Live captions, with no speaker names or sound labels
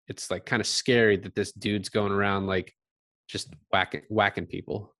it's like kind of scary that this dude's going around like just whacking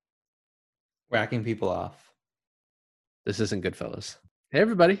people. Whacking people off. This isn't Goodfellas. Hey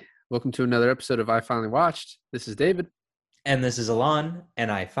everybody, welcome to another episode of I Finally Watched. This is David. And this is Alon, and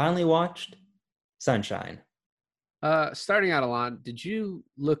I finally watched Sunshine. Starting out, Alon, did you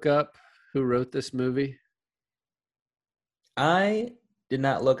look up who wrote this movie? I did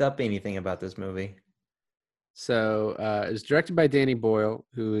not look up anything about this movie. So it was directed by Danny Boyle,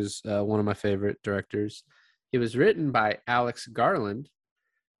 who is one of my favorite directors. It was written by Alex Garland,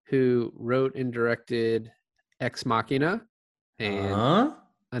 who wrote and directed Ex Machina and Huh?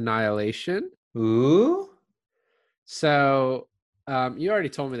 Annihilation. Ooh? So you already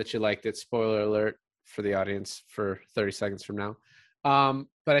told me that you liked it. Spoiler alert for the audience for 30 seconds from now.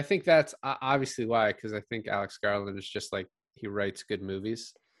 But I think that's obviously why, because I think Alex Garland is just like, he writes good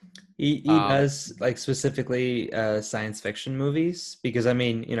movies. He does, like, specifically science fiction movies, because, I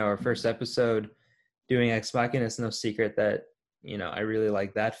mean, our first episode doing Ex Machina, it's no secret that, I really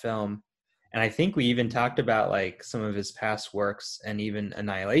like that film. And I think we even talked about, like, some of his past works and even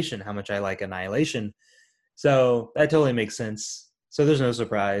Annihilation, how much I like Annihilation. So that totally makes sense. So there's no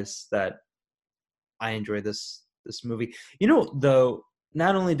surprise that I enjoyed this movie. Though,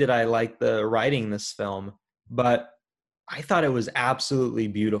 not only did I like the writing in this film, but I thought it was absolutely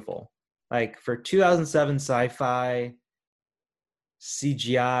beautiful. Like, for 2007 sci-fi,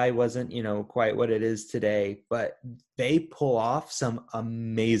 CGI wasn't, quite what it is today, but they pull off some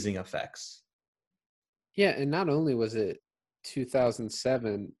amazing effects. Yeah, and not only was it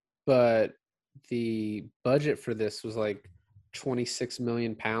 2007, but the budget for this was like 26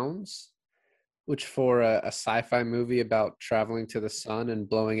 million pounds, which for a sci-fi movie about traveling to the sun and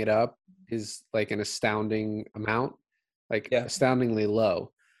blowing it up is like an astounding amount, like Yeah. astoundingly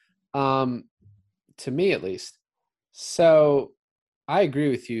low, um, to me at least. So I agree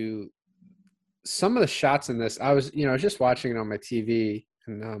with you. Some of the shots in this, I was just watching it on my TV,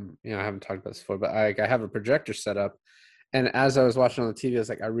 and I haven't talked about this before, but I have a projector set up, and as I was watching on the TV, I was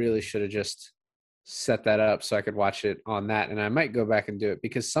like, I really should have just set that up so I could watch it on that, and I might go back and do it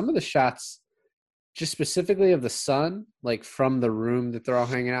because some of the shots, just specifically of the sun, like from the room that they're all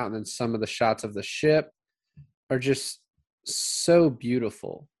hanging out, and then some of the shots of the ship are just so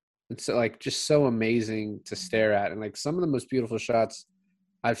beautiful. It's like just so amazing to stare at, and like some of the most beautiful shots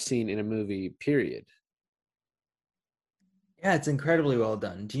I've seen in a movie, period. Yeah, it's incredibly well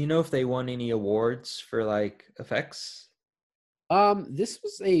done. Do you know if they won any awards for, like, effects? This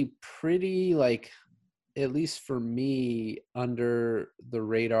was a pretty, like, at least for me, under the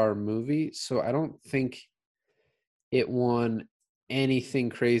radar movie. So I don't think it won anything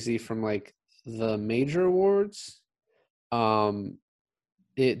crazy from like the major awards. Um,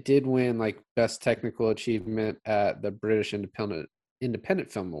 it did win like best technical achievement at the British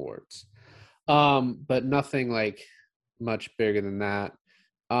Independent Film Awards. But nothing like much bigger than that.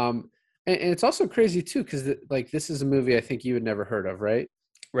 And it's also crazy too because like this is a movie I think you had never heard of, right?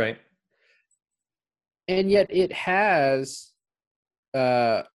 Right. And yet it has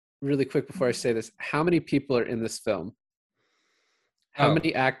uh really quick before I say this, how many people are in this film? How Oh,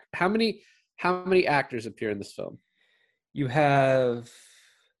 many act how many actors appear in this film? you have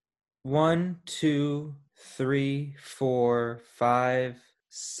one, two, three, four, five,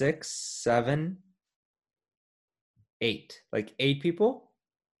 six, seven, eight. Like, eight people?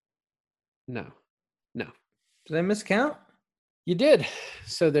 No. No. Did I miscount? You did.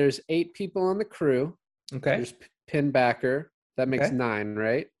 So there's 8 people on the crew. Okay. There's Pinbacker. That makes Okay. 9,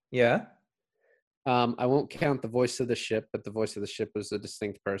 right? Yeah. I won't count the voice of the ship, but the voice of the ship was a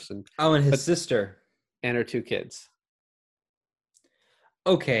distinct person. Oh, and his But sister. and her 2 kids.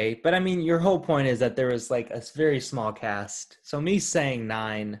 Okay, but I mean, your whole point is that there was, like, a very small cast. So me saying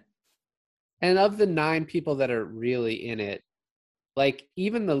nine. And of the 9 people that are really in it, like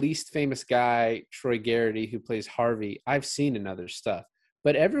even the least famous guy, Troy Garrity, who plays Harvey, I've seen in other stuff,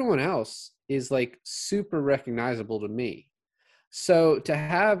 but everyone else is like super recognizable to me. So to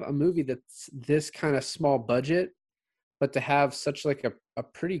have a movie that's this kind of small budget, but to have such like a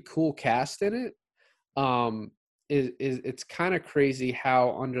pretty cool cast in it, um, is it's kind of crazy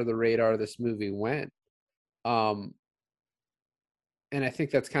how under the radar this movie went. Um, and I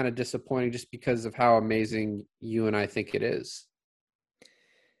think that's kind of disappointing just because of how amazing you and I think it is.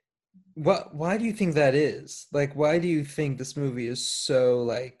 Why do you think that is? Like, why do you think this movie is so,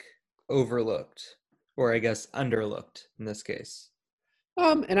 like, overlooked? Or I guess underlooked in this case.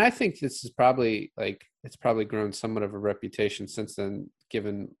 And I think this is probably like it's probably grown somewhat of a reputation since then,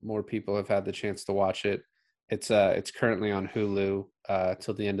 given more people have had the chance to watch it. It's currently on Hulu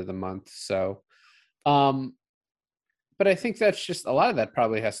till the end of the month. So, um, but I think that's just a lot of that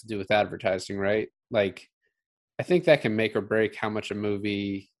probably has to do with advertising, right? Like, I think that can make or break how much a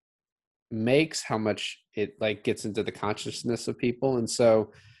movie makes, how much it like gets into the consciousness of people. And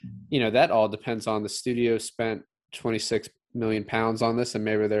so, that all depends on the studio spent 26 million pounds on this, and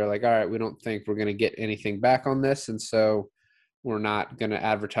maybe they're like, all right, we don't think we're going to get anything back on this, and so we're not going to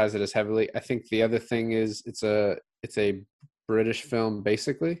advertise it as heavily. I think the other thing is it's a British film,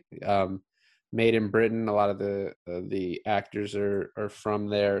 basically, made in Britain. A lot of the actors are from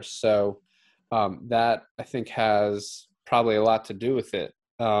there, so that I think has probably a lot to do with it.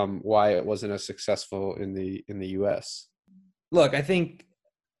 Why it wasn't as successful in the U.S. Look, I think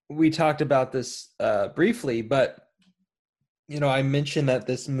we talked about this briefly, but I mentioned that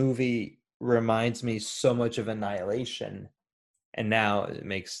this movie reminds me so much of Annihilation, and now it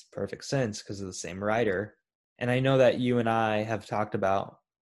makes perfect sense because of the same writer. And I know that you and I have talked about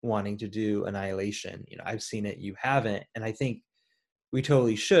wanting to do Annihilation. I've seen it, you haven't, and I think we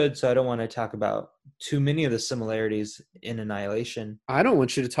totally should. So I don't want to talk about too many of the similarities in Annihilation. I don't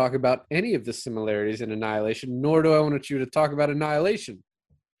want you to talk about any of the similarities in Annihilation, nor do I want you to talk about Annihilation.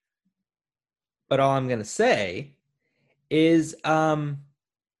 But all I'm going to say is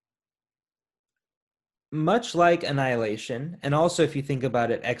much like Annihilation, and also if you think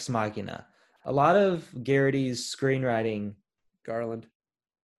about it, Ex Machina, a lot of Garrity's screenwriting. Garland.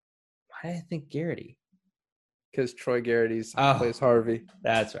 Why did I think Garrity? Because Troy Garrity's plays Harvey.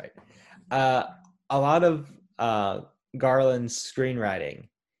 That's right. A lot of Garland's screenwriting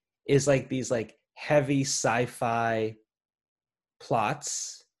is like these like heavy sci-fi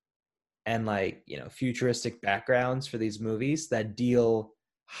plots and like futuristic backgrounds for these movies that deal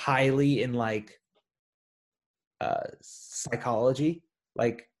highly in like psychology,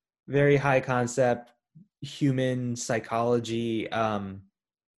 like very high concept human psychology, not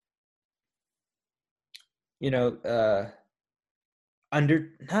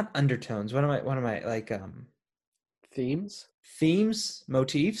undertones, what am I like themes,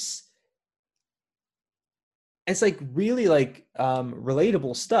 motifs. It's like really like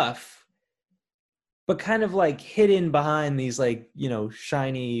relatable stuff, but kind of like hidden behind these like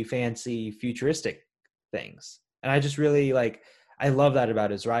shiny fancy futuristic things. And I just really I love that about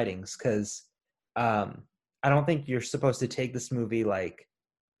his writings, because I don't think you're supposed to take this movie like,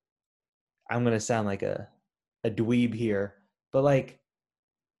 I'm gonna sound like a dweeb here, but like,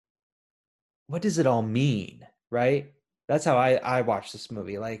 what does it all mean, right? That's how I watch this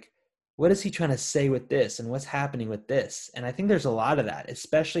movie. Like, what is he trying to say with this, and what's happening with this? And I think there's a lot of that,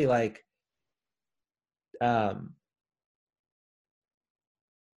 especially like I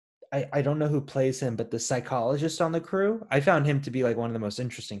don't know who plays him, but the psychologist on the crew, I found him to be like one of the most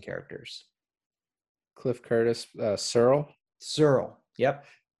interesting characters. Cliff Curtis, Searle. Yep.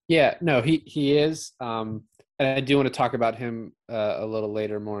 Yeah, no, he is. And I do want to talk about him a little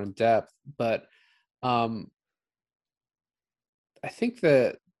later, more in depth. But I think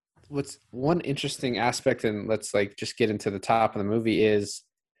that what's one interesting aspect, and let's like just get into the top of the movie, is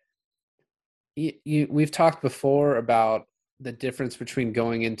we've talked before about the difference between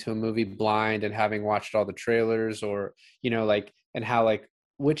going into a movie blind and having watched all the trailers, or and how like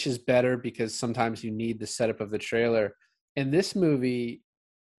which is better, because sometimes you need the setup of the trailer. And this movie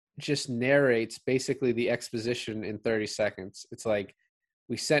just narrates basically the exposition in 30 seconds. It's like,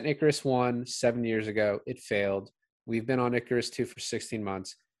 we sent Icarus 1 7 years ago. It failed. We've been on Icarus 2 for 16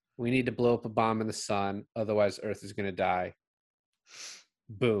 months. We need to blow up a bomb in the sun. Otherwise, Earth is going to die.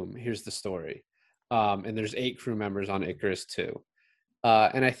 Boom. Here's the story. And there's 8 crew members on Icarus 2.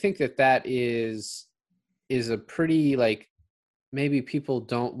 And I think that is a pretty, like, maybe people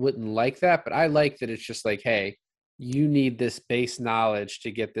wouldn't like that, but I like that it's just like, hey, you need this base knowledge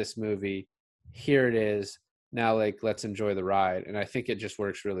to get this movie. Here it is. Now, like, let's enjoy the ride. And I think it just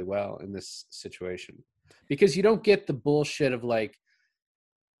works really well in this situation, because you don't get the bullshit of like,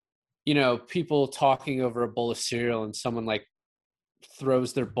 people talking over a bowl of cereal and someone like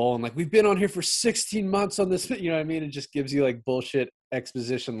throws their bowl and like, we've been on here for 16 months on this, what I mean? It just gives you like bullshit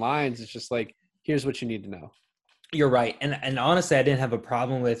exposition lines. It's just like, here's what you need to know. You're right. And honestly, I didn't have a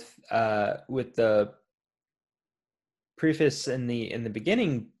problem with the preface in the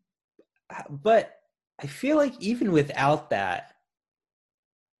beginning, but I feel like even without that,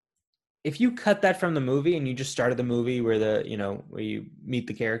 if you cut that from the movie and you just started the movie where where you meet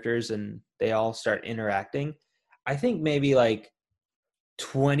the characters and they all start interacting, I think maybe like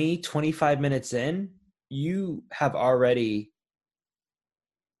 20-25 minutes in, you already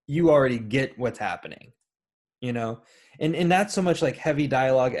get what's happening, and not so much like heavy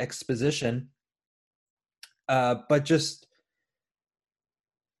dialogue exposition, but just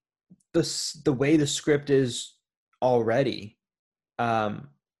the way the script is already,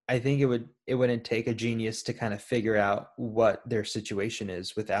 I think it wouldn't take a genius to kind of figure out what their situation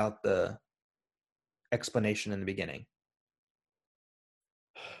is without the explanation in the beginning.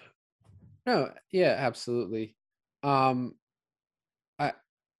 No, yeah, absolutely. Um, I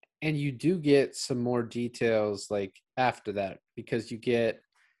and you do get some more details like after that because you get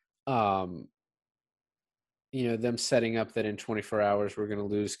um them setting up that in 24 hours we're going to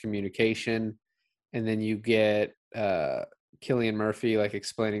lose communication, and then you get Killian Murphy like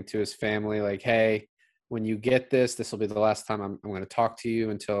explaining to his family like, hey, when you get this will be the last time I'm going to talk to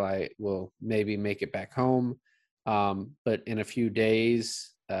you until I will maybe make it back home, but in a few days,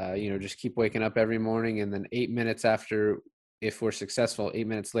 just keep waking up every morning, and then 8 minutes after, if we're successful, 8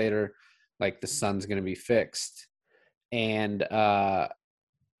 minutes later, like the sun's going to be fixed. And uh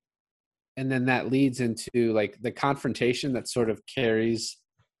and then that leads into like the confrontation that sort of carries,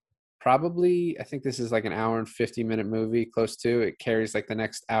 probably, I think this is like an hour and 50-minute movie, close to it carries like the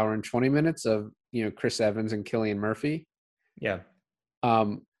next hour and 20 minutes of Chris Evans and Killian Murphy. Yeah.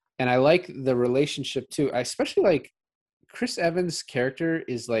 um and I like the relationship too. I especially like Chris Evans' character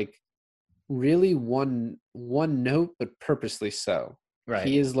is like really one note, but purposely so. Right.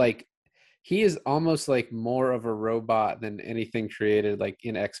 He is almost like more of a robot than anything created like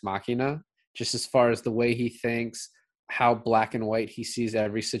in Ex Machina, just as far as the way he thinks, how black and white he sees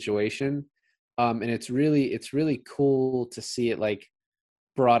every situation. And it's really cool to see it like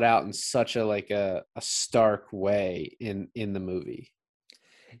brought out in such a like a stark way in the movie.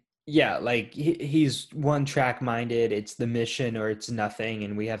 Yeah, like he's one track minded. It's the mission or it's nothing,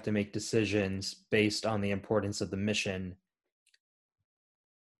 and we have to make decisions based on the importance of the mission.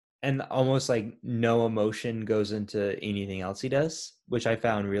 And almost like no emotion goes into anything else he does, which I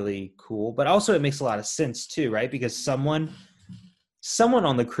found really cool. But also it makes a lot of sense too, right? Because someone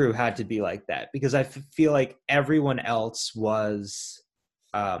on the crew had to be like that, because I feel like everyone else was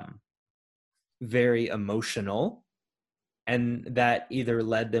um very emotional, and that either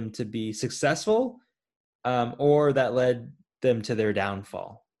led them to be successful, or that led them to their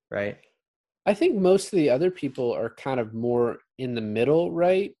downfall, right? I think most of the other people are kind of more in the middle,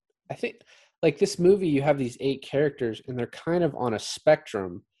 right? I think like this movie, you have these 8 characters and they're kind of on a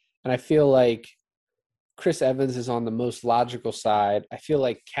spectrum. And I feel like Chris Evans is on the most logical side. I feel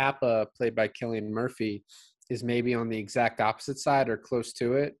like Kappa, played by Killian Murphy, is maybe on the exact opposite side or close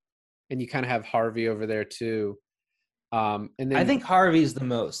to it. And you kind of have Harvey over there too. And I then think Harvey's the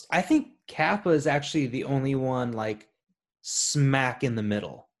most. I think Kappa is actually the only one like smack in the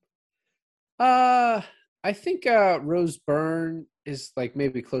middle. uh I think Rose Byrne is like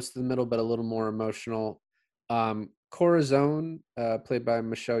maybe close to the middle, but a little more emotional. Corazon, played by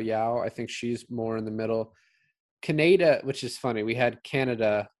Michelle Yao, I think she's more in the middle. Canada, which is funny, we had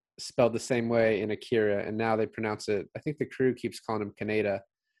Canada spelled the same way in Akira, and now they pronounce it. I think the crew keeps calling him Canada.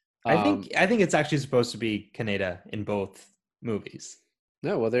 I think it's actually supposed to be Kaneda in both movies.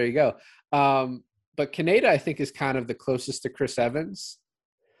 No, well, there you go. But Canada, I think, is kind of the closest to Chris Evans.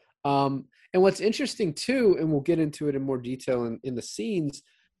 And what's interesting too, and we'll get into it in more detail in the scenes,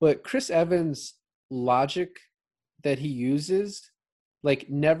 but Chris Evans' logic that he uses, like,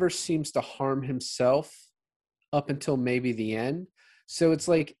 never seems to harm himself up until maybe the end. So it's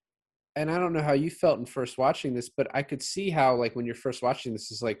like, and I don't know how you felt in first watching this, but I could see how, like, when you're first watching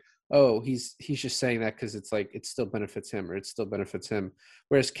this, is like, oh, he's just saying that because it's like it still benefits him, or it still benefits him.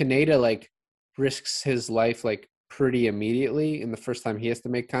 Whereas Kaneda like risks his life like pretty immediately in the first time he has to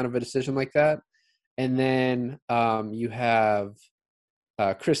make kind of a decision like that. And then you have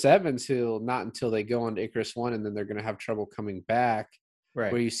Chris Evans, who not until they go on to Icarus One, and then they're going to have trouble coming back,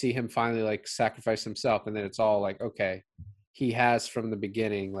 Right. where you see him finally like sacrifice himself, and then it's all like, okay, he has from the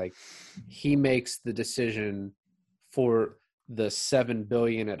beginning, like he makes the decision for the 7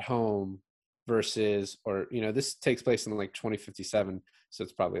 billion at home versus, or this takes place in like 2057, so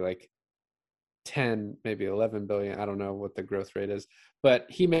it's probably like 10, maybe 11 billion. I don't know what the growth rate is, but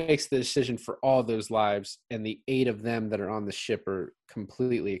he makes the decision for all those lives, and the 8 of them that are on the ship are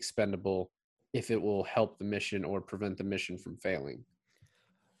completely expendable if it will help the mission or prevent the mission from failing.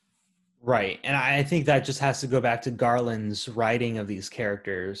 Right. And I think that just has to go back to Garland's writing of these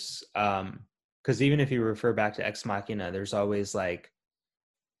characters. Because even if you refer back to Ex Machina, there's always like,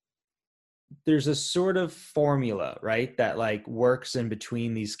 there's a sort of formula, right, that like works in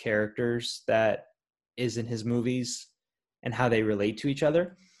between these characters that is in his movies and how they relate to each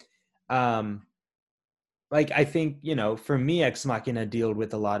other. Um, like I think, for me, Ex Machina dealt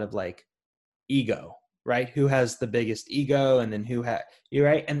with a lot of like ego, right? Who has the biggest ego, and then you're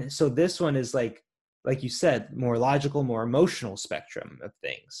right. And so this one is like you said, more logical, more emotional spectrum of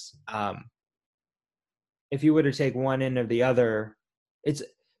things. if you were to take one end or the other, it's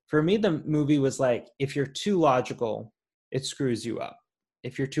for me the movie was like, if you're too logical, it screws you up.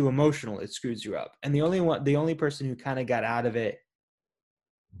 If you're too emotional, it screws you up. And the only person who kind of got out of it,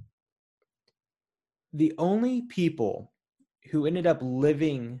 the only people who ended up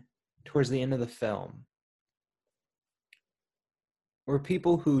living towards the end of the film were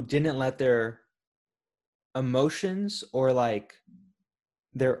people who didn't let their emotions or like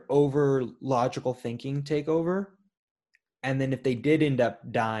their over logical thinking take over. And then if they did end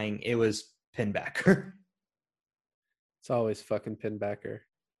up dying, it was Pinbacker. It's always fucking Pinbacker.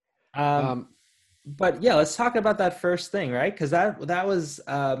 But yeah, let's talk about that first thing, right? Because that was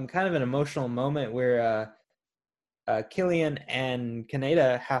kind of an emotional moment where Killian and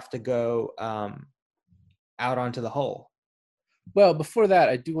Kaneda have to go out onto the hole. Well, before that,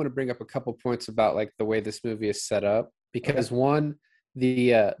 I do want to bring up a couple points about like the way this movie is set up, because one,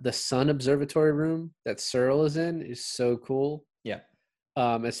 the sun observatory room that Searle is in is so cool. Yeah.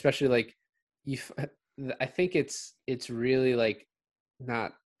 Especially like I think it's really like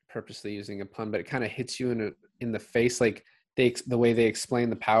not purposely using a pun, but it kind of hits you in the face, like the way they explain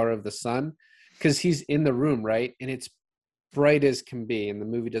the power of the sun, because he's in the room, right, and it's bright as can be, and the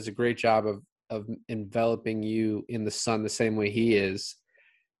movie does a great job of enveloping you in the sun the same way he is.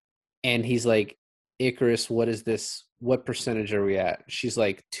 And he's like, Icarus, what is this? What percentage are we at? She's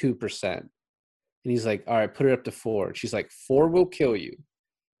like 2%. And he's like, all right, put it up to 4. And she's like, 4 will kill you.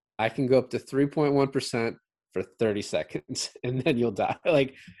 I can go up to 3.1% for 30 seconds and then you'll die.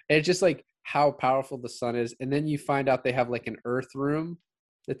 Like, it's just like how powerful the sun is. And then you find out they have like an earth room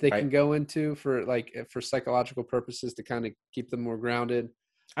that they can go into for psychological purposes to kind of keep them more grounded.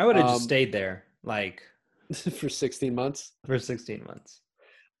 I would have just stayed there, like for 16 months. For 16 months.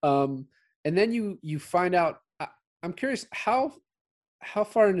 And then you find out. I'm curious how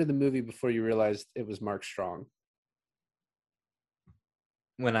far into the movie before you realized it was Mark Strong.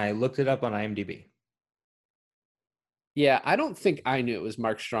 When I looked it up on IMDb. Yeah, I don't think I knew it was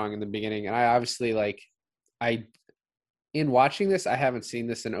Mark Strong in the beginning, and I obviously in watching this, I haven't seen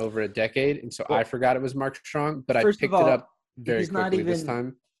this in over a decade, and so I forgot it was Mark Strong. But I picked it up very quickly this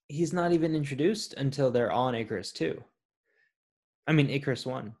time. He's not even introduced until they're on Icarus 2. I mean, Icarus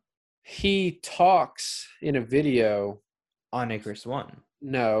 1. He talks in a video on Icarus 1.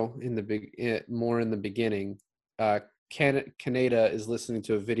 No, more in the beginning. Kaneda is listening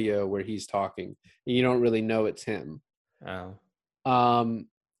to a video where he's talking. And you don't really know it's him. Oh. And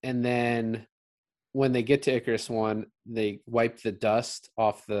then when they get to Icarus 1, they wipe the dust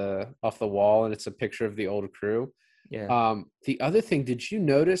off the wall, and it's a picture of the old crew. Yeah. The other thing, did you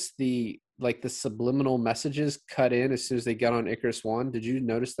notice the subliminal messages cut in as soon as they got on Icarus 1? Did you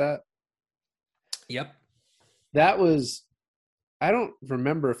notice that? Yep. That was, I don't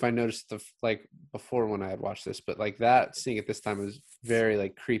remember if I noticed before when I had watched this, but like that, seeing it this time was very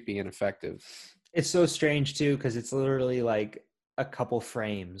like creepy and effective. It's so strange too, because it's literally like a couple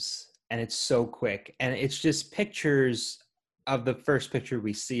frames and it's so quick, and it's just pictures of the first picture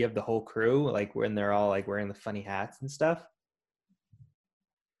we see of the whole crew, like when they're all like wearing the funny hats and stuff.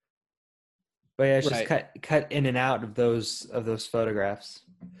 But yeah, it's just cut in and out of those photographs.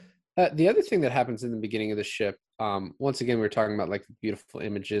 The other thing that happens in the beginning of the ship, once again, we were talking about like beautiful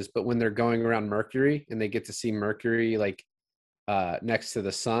images, but when they're going around Mercury and they get to see Mercury like next to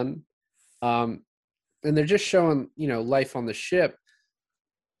the sun, and they're just showing, life on the ship.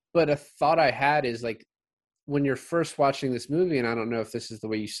 But a thought I had is like, when you're first watching this movie, and I don't know if this is the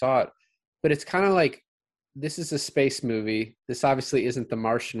way you saw it, but it's kind of like, this is a space movie. This obviously isn't The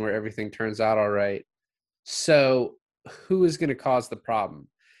Martian where everything turns out all right. So who is going to cause the problem?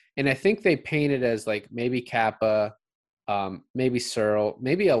 And I think they paint it as like maybe Kappa, maybe Searle,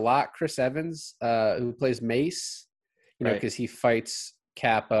 maybe a lot Chris Evans, who plays Mace, because he fights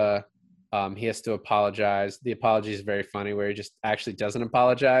Kappa. He has to apologize. The apology is very funny, where he just actually doesn't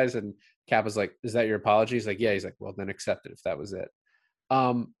apologize. And Kappa's like, is that your apology? He's like, yeah. He's like, well, then accept it if that was it.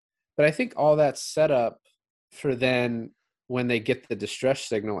 But I think all that set up for then when they get the distress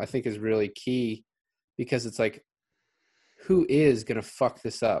signal, I think is really key, because it's like, who is going to fuck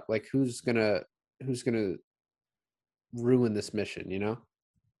this up? Like, who's going to ruin this mission,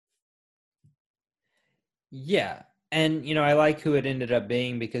 Yeah. And, I like who it ended up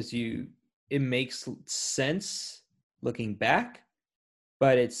being, because it makes sense looking back,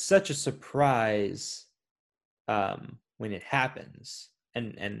 but it's such a surprise when it happens.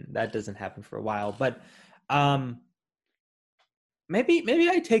 And that doesn't happen for a while. But maybe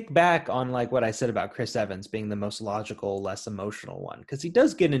I take back on like what I said about Chris Evans being the most logical, less emotional one, because he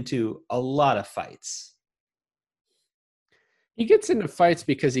does get into a lot of fights. He gets into fights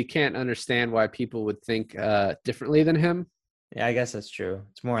because he can't understand why people would think differently than him. Yeah, I guess that's true.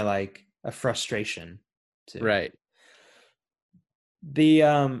 It's more like a frustration too. Right.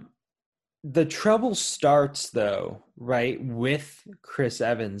 The trouble starts though, right, with Chris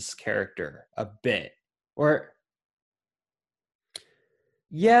Evans' character a bit. Or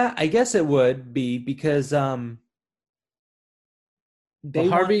yeah, I guess it would be because Well, they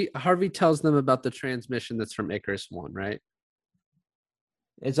want Harvey tells them about the transmission that's from Icarus One, right?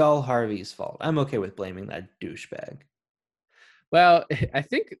 it's all Harvey's fault. I'm okay with blaming that douchebag. Well, I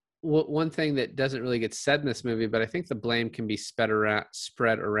think one thing that doesn't really get said in this movie, but I think the blame can be spread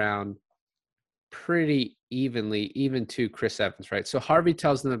around pretty evenly, even to Chris Evans, right? So Harvey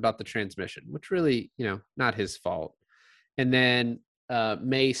tells them about the transmission, which really, not his fault. And then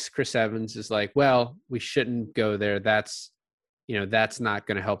Mace, Chris Evans, is like, well, we shouldn't go there. That's not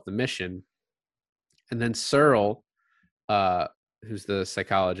going to help the mission. And then Searle, who's the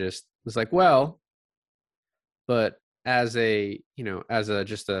psychologist, was like, well, but as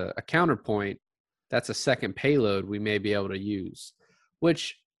just a counterpoint, that's a second payload we may be able to use,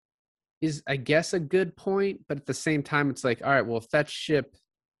 which is, I guess, a good point. But at the same time, it's like, all right, well, if that ship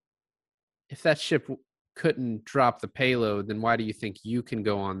couldn't drop the payload, then why do you think you can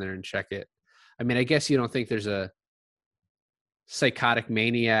go on there and check it? I mean, I guess you don't think there's a psychotic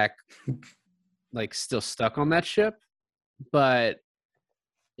maniac like still stuck on that ship, but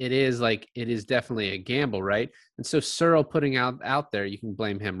it is definitely a gamble, right? And so Searle putting out there, you can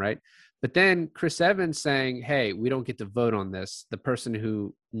blame him, right? But then Chris Evans saying, hey, we don't get to vote on this. The person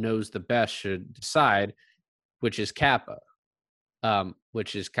who knows the best should decide, which is Kappa,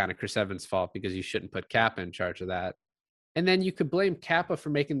 which is kind of Chris Evans' fault because you shouldn't put Kappa in charge of that. And then you could blame Kappa for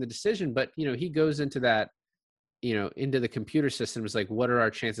making the decision, but he goes into that, into the computer system, is like, what are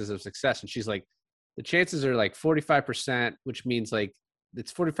our chances of success? And she's like, the chances are like 45%, which means like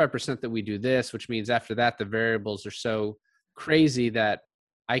it's 45% that we do this, which means after that, the variables are so crazy that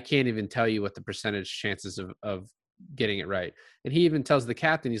I can't even tell you what the percentage chances of getting it right. And he even tells the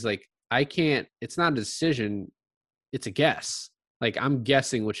captain, he's like, I can't, it's not a decision, it's a guess. Like, I'm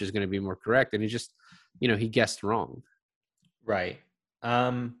guessing which is going to be more correct. And he just, he guessed wrong. Right.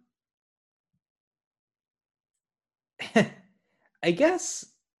 I guess,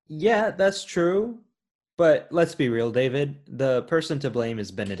 yeah, that's true. But let's be real, David. The person to blame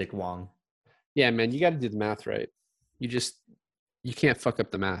is Benedict Wong. Yeah, man, you got to do the math right. You can't fuck up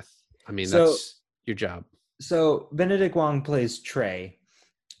the math. I mean, that's your job. So Benedict Wong plays Trey,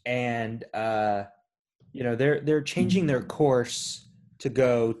 and they're changing their course to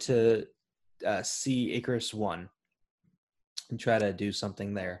go to see Icarus One and try to do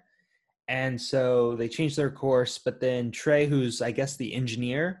something there. And so they change their course, but then Trey, who's I guess the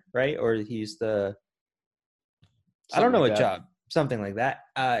engineer, right, or he's the I don't know what job, something like that.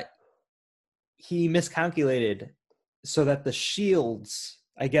 He miscalculated so that the shields,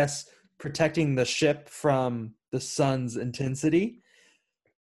 I guess, protecting the ship from the sun's intensity.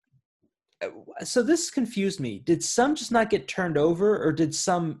 So this confused me. Did some just not get turned over, or did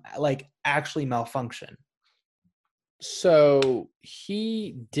some like actually malfunction? So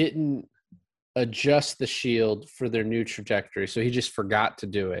he didn't adjust the shield for their new trajectory, so he just forgot to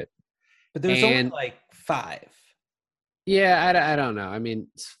do it. But there was only like 5. Yeah, I don't know. I mean,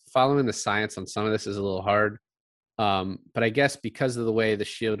 following the science on some of this is a little hard. But I guess because of the way the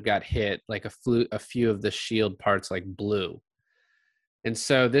shield got hit, like a few of the shield parts like blew. And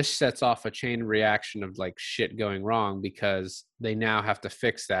so this sets off a chain reaction of like shit going wrong, because they now have to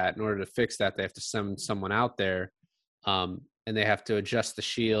fix that. In order to fix that, they have to send someone out there, and they have to adjust the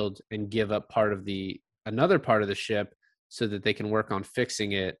shield and give up another part of the ship so that they can work on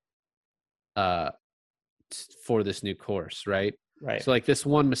fixing it for this new course, right? Right. So like this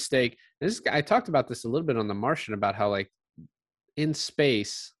one mistake, I talked about this a little bit on The Martian, about how like in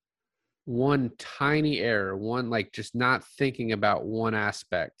space, one tiny error, one like just not thinking about one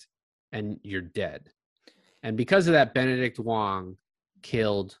aspect, and you're dead. And because of that, Benedict Wong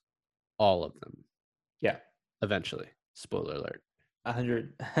killed all of them. Yeah. Eventually. Spoiler alert.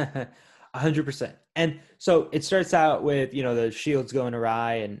 100%. And so it starts out with, the shields going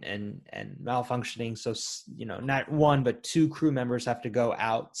awry and malfunctioning. So, not one, but 2 crew members have to go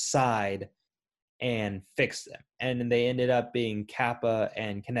outside and fix them. And they ended up being Kappa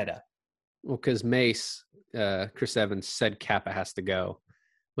and Kaneda. Well, because Mace, Chris Evans, said Kappa has to go,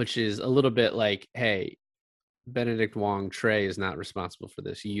 which is a little bit like, hey, Benedict Wong, Trey is not responsible for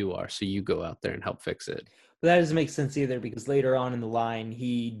this. You are. So you go out there and help fix it. But that doesn't make sense either, because later on in the line,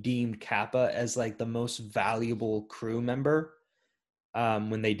 he deemed Kappa as like the most valuable crew member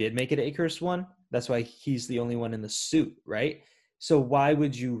when they did make it Icarus One. That's why he's the only one in the suit, right? So why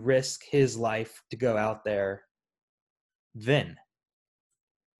would you risk his life to go out there then?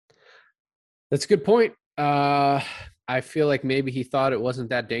 That's a good point. I feel like maybe he thought it wasn't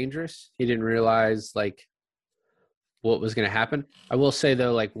that dangerous. He didn't realize like what was going to happen. I will say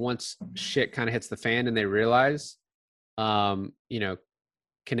though, like once shit kind of hits the fan and they realize, you know,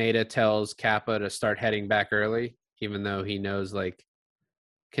 Kaneda tells Kappa to start heading back early, even though he knows like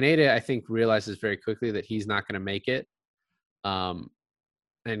Kaneda, I think, realizes very quickly that he's not going to make it. And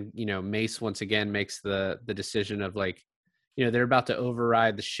you know, Mace once again makes the decision of like, you know, they're about to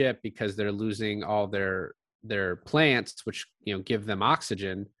override the ship because they're losing all their plants, which you know give them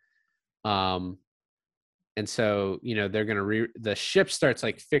oxygen. And so you know they're gonna the ship starts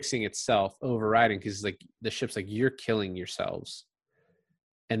like fixing itself, overriding because like the ship's like you're killing yourselves,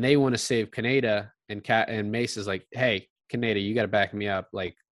 and they want to save Kaneda, and Mace is like, hey, Kaneda, you got to back me up.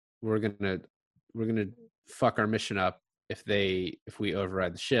 Like we're gonna fuck our mission up if we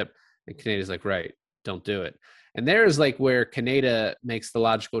override the ship. And Kaneda's like, right, don't do it. And there's like where Kaneda makes the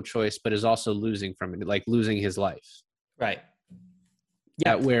logical choice, but is also losing from it, like losing his life. Right.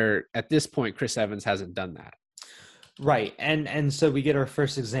 Yeah. Where at this point, Chris Evans hasn't done that. Right. And so we get our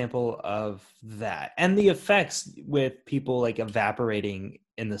first example of that. And the effects with people like evaporating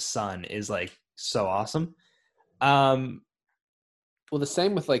in the sun is like so awesome. Well, the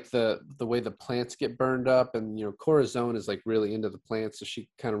same with like the way the plants get burned up, and you know, Corazon is like really into the plants, so she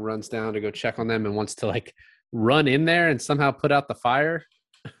kind of runs down to go check on them and wants to like run in there and somehow put out the fire.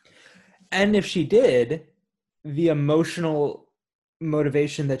 And if she did, the emotional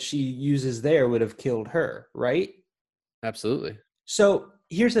motivation that she uses there would have killed her, right? Absolutely. So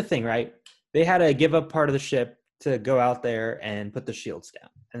here's the thing, right? They had to give up part of the ship to go out there and put the shields down.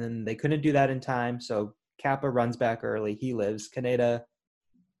 And then they couldn't do that in time. So Kappa runs back early. He lives. Kaneda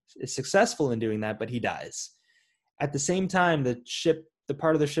is successful in doing that, but he dies. At the same time, the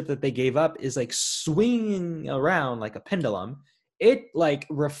part of the ship that they gave up is like swinging around like a pendulum. It like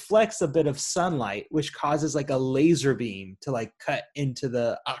reflects a bit of sunlight, which causes like a laser beam to like cut into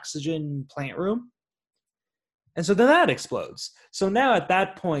the oxygen plant room. And so then that explodes. So now at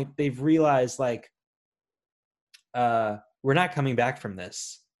that point, they've realized like, we're not coming back from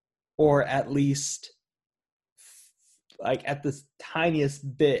this, or at least like at the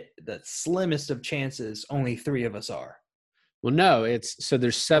tiniest bit, the slimmest of chances, only 3 of us are. Well, no,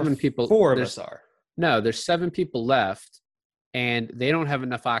 there's 7 people. 4 of us are. No, there's 7 people left, and they don't have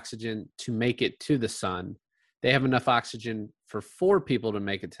enough oxygen to make it to the sun. They have enough oxygen for 4 people to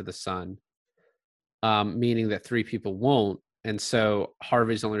make it to the sun. Meaning that 3 people won't. And so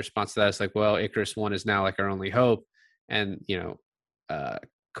Harvey's only response to that is like, well, Icarus 1 is now like our only hope. And, you know,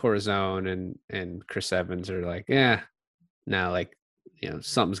 Corazon and Chris Evans are like, yeah, no, like, you know,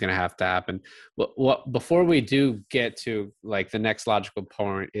 something's going to have to happen. What before we do get to like the next logical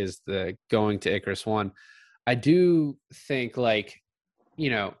point is the going to Icarus 1. I do think like, you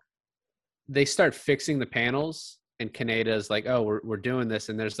know, they start fixing the panels and Kaneda is like, oh, we're doing this.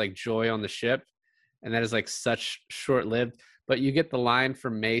 And there's like joy on the ship. And that is like such short-lived. But you get the line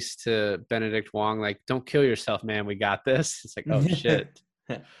from Mace to Benedict Wong, like, don't kill yourself, man. We got this. It's like, oh, shit.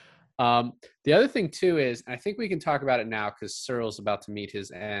 The other thing, too, is I think we can talk about it now because Searle's about to meet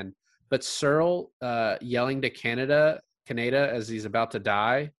his end. But Searle yelling to Kaneda as he's about to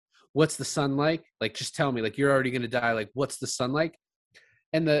die, what's the sun like? Like, just tell me, like, you're already going to die. Like, what's the sun like?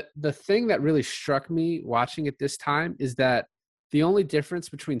 And the thing that really struck me watching it this time is that the only difference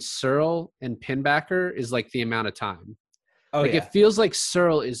between Searle and Pinbacker is like the amount of time. Oh, like yeah. It feels like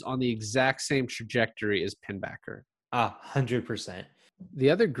Searle is on the exact same trajectory as Pinbacker. 100%. The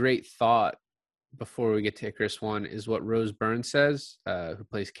other great thought before we get to Icarus 1 is what Rose Byrne says, who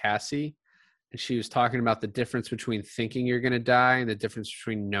plays Cassie. And she was talking about the difference between thinking you're going to die and the difference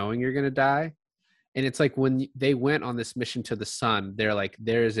between knowing you're going to die. And it's like when they went on this mission to the sun, they're like,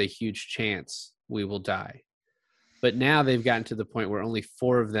 there is a huge chance we will die. But now they've gotten to the point where only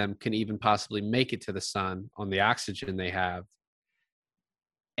 4 of them can even possibly make it to the sun on the oxygen they have.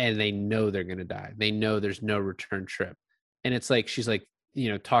 And they know they're going to die. They know there's no return trip. And it's like, she's like, you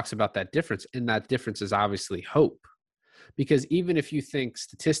know, talks about that difference. And that difference is obviously hope. Because even if you think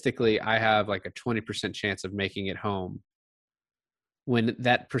statistically, I have like a 20% chance of making it home, when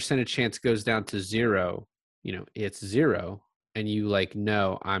that percentage chance goes down to 0, you know, it's 0. And you like,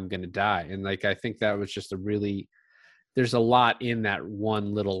 no, I'm going to die. And like, I think that was just there's a lot in that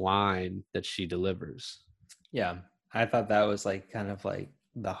one little line that she delivers. Yeah. I thought that was like kind of like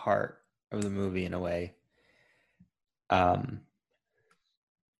the heart of the movie in a way.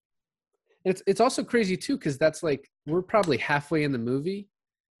 It's also crazy too, because that's like, we're probably halfway in the movie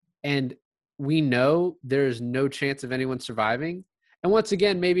and we know there's no chance of anyone surviving. And once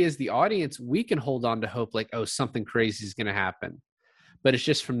again, maybe as the audience, we can hold on to hope like, oh, something crazy is going to happen. But it's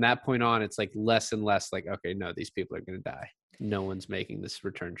just from that point on, it's like less and less like, okay, no, these people are going to die. No one's making this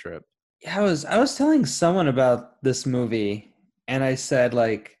return trip. Yeah, I was telling someone about this movie, and I said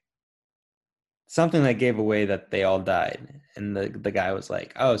like something that gave away that they all died, and the guy was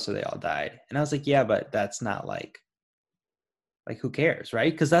like, "Oh, so they all died," and I was like, "Yeah, but that's not like who cares,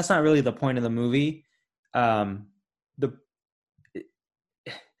 right? Because that's not really the point of the movie. The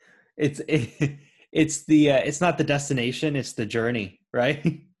it's it's not the destination, it's the journey,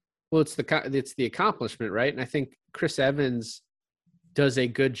 right? Well, it's the accomplishment, right? And I think Chris Evans does a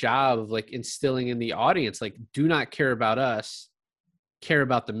good job of like instilling in the audience, like, do not care about us, care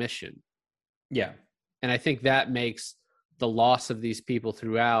about the mission. Yeah. And I think that makes the loss of these people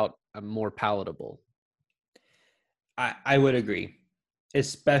throughout more palatable. I would agree,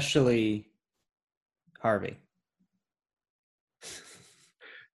 especially Harvey.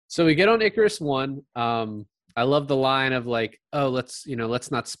 So we get on Icarus 1. I love the line of like, oh, let's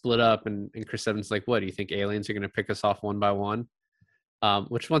not split up. And Chris Evans like, what, do you think aliens are going to pick us off one by one?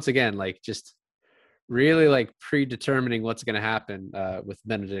 Which once again, like just really like predetermining what's going to happen with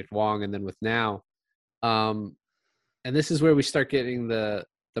Benedict Wong and then with Now. And this is where we start getting the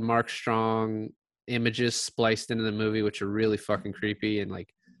Mark Strong images spliced into the movie, which are really fucking creepy and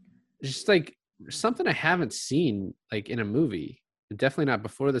like just like something I haven't seen like in a movie. Definitely not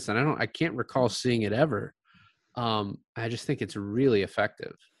before this, and I can't recall seeing it ever. I just think it's really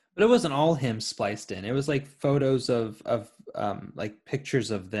effective. But it wasn't all him spliced in. It was like photos of like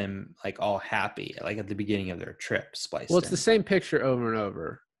pictures of them like all happy, like at the beginning of their trip spliced Well, it's in. the same picture over and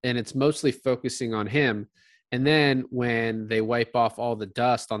over, and it's mostly focusing on him. And then when they wipe off all the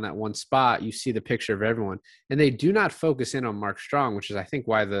dust on that one spot, you see the picture of everyone, and they do not focus in on Mark Strong, which is I think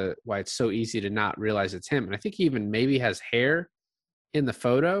why it's so easy to not realize it's him. And I think he even maybe has hair in the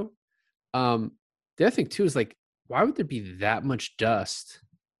photo. The other thing too is like, why would there be that much dust?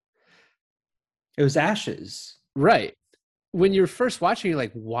 It was ashes. Right. When you're first watching, you're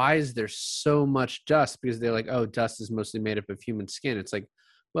like, why is there so much dust? Because they're like, oh, dust is mostly made up of human skin. It's like,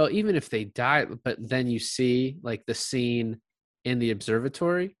 well, even if they die, but then you see like the scene in the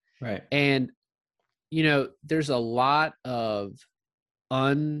observatory. Right. And, there's a lot of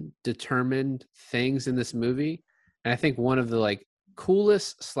undetermined things in this movie. And I think one of the like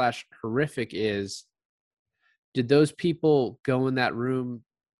coolest / horrific is, did those people go in that room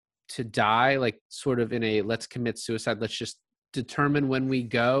to die, like sort of in a let's commit suicide, let's just determine when we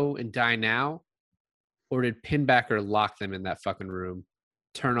go and die now? Or did Pinbacker lock them in that fucking room,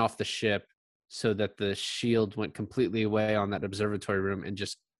 turn off the ship so that the shield went completely away on that observatory room and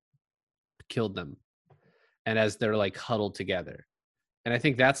just killed them? And as they're like huddled together. And I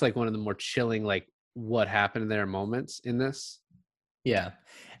think that's like one of the more chilling, like what happened there moments in this. Yeah.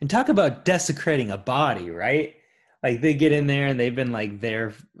 And talk about desecrating a body, right? Like they get in there and they've been like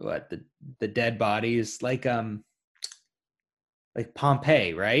there, the dead bodies, like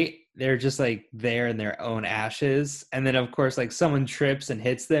Pompeii, right? They're just like there in their own ashes. And then of course, like someone trips and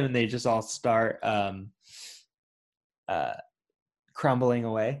hits them and they just all start crumbling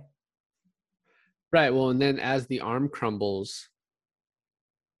away. Right. Well, and then as the arm crumbles,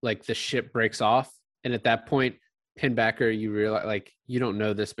 like the ship breaks off. And at that point, Pinbacker, you realize, like, you don't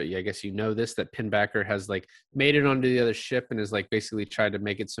know this, but I guess you know this, that Pinbacker has like made it onto the other ship and is like basically tried to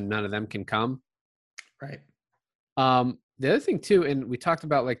make it so none of them can come. Right. The other thing too, and we talked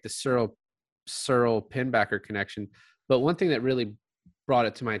about like the Searle Pinbacker connection, but one thing that really brought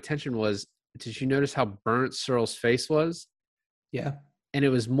it to my attention was, did you notice how burnt Searle's face was? Yeah. And it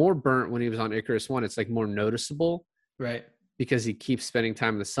was more burnt when he was on Icarus 1. It's like more noticeable. Right. Because he keeps spending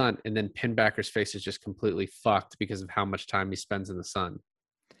time in the sun, and then Pinbacker's face is just completely fucked because of how much time he spends in the sun.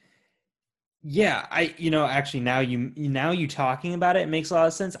 Yeah, actually now you talking about it makes a lot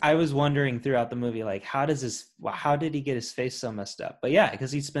of sense. I was wondering throughout the movie, like, how did he get his face so messed up? But yeah,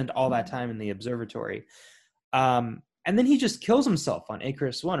 because he spent all that time in the observatory. And then he just kills himself on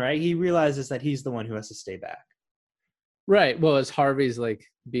Icarus 1, right? He realizes that he's the one who has to stay back. Right. Well, as Harvey's like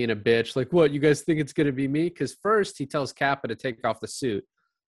being a bitch, like, what, you guys think it's going to be me? Because first he tells Kappa to take off the suit,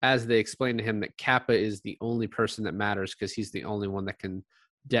 as they explain to him that Kappa is the only person that matters because he's the only one that can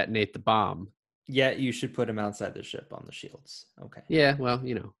detonate the bomb. Yeah, you should put him outside the ship on the shields. Okay. Yeah, well,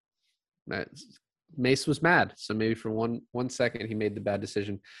 Mace was mad, so maybe for one second he made the bad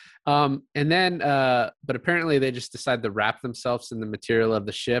decision. And then, but apparently they just decide to wrap themselves in the material of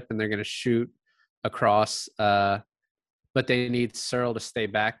the ship, and they're going to shoot across. But they need Searle to stay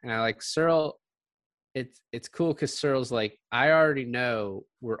back, and I like Searle. it's cool because Searle's like, I already know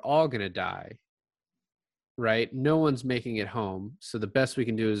we're all gonna die, right? No one's making it home, so the best we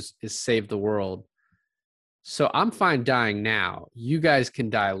can do is save the world. So I'm fine dying now. You guys can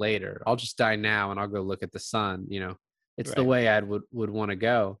die later. I'll just die now and I'll go look at the sun. It's the Right. way I would want to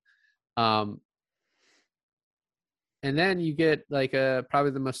go. Um, and then you get like probably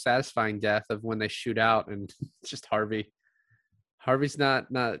the most satisfying death of when they shoot out and it's just Harvey. Harvey's not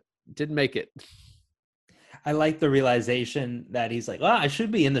didn't make it. I like the realization that he's like, well, I should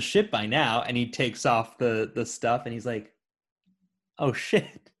be in the ship by now. And he takes off the stuff and he's like, oh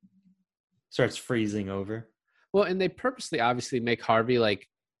shit. Starts freezing over. Well, and they purposely obviously make Harvey like,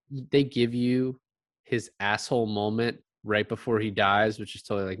 they give you his asshole moment right before he dies, which is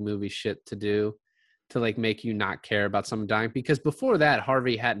totally like movie shit to do, to like make you not care about someone dying, because before that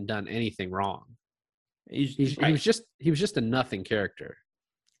Harvey hadn't done anything wrong. He Right. was just a nothing character.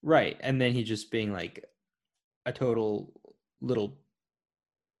 Right. And then he just being like a total little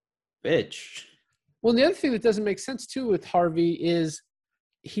bitch. Well, and the other thing that doesn't make sense too with Harvey is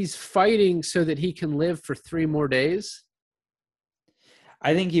he's fighting so that he can live for 3 more days.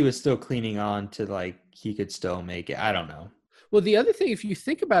 I think he was still clinging on to like he could still make it. I don't know. Well, the other thing, if you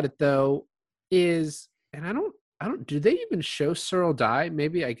think about it though, is, and I don't, do they even show Searle die?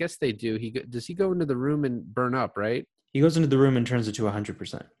 Maybe, I guess they do. Does he go into the room and burn up, right? He goes into the room and turns it to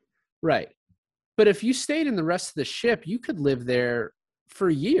 100%. Right. But if you stayed in the rest of the ship, you could live there for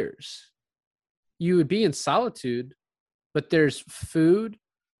years. You would be in solitude, but there's food,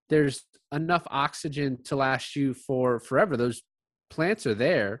 there's enough oxygen to last you for forever. Those plants are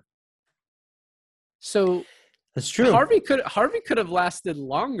there. So That's true. Harvey could have lasted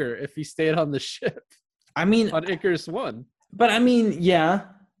longer if he stayed on the ship. I mean, on Icarus One. But I mean, yeah.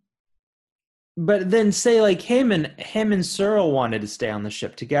 But then say like him and Searle wanted to stay on the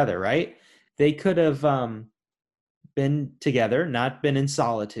ship together, right? They could have been together, not been in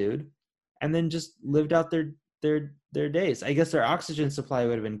solitude, and then just lived out their days. I guess their oxygen supply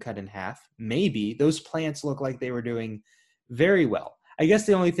would have been cut in half. Maybe those plants look like they were doing very well. I guess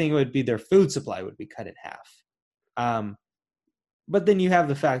the only thing would be their food supply would be cut in half. But then you have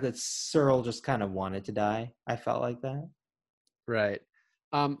the fact that Searle just kind of wanted to die. I felt like that. Right.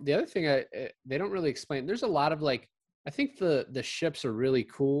 The other thing they don't really explain. There's a lot of like, I think the ships are really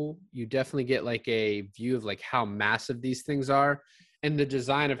cool. You definitely get like a view of like how massive these things are, and the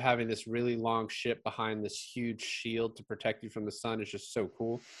design of having this really long ship behind this huge shield to protect you from the sun is just so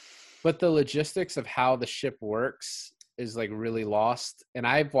cool. But the logistics of how the ship works is like really lost. And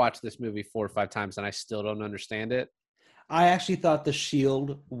I've watched this movie 4 or 5 times and I still don't understand it. I actually thought the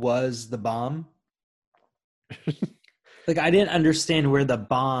shield was the bomb. Like, I didn't understand where the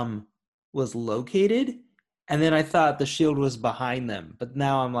bomb was located. And then I thought the shield was behind them. But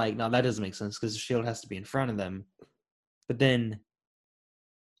now I'm like, no, that doesn't make sense because the shield has to be in front of them. But then,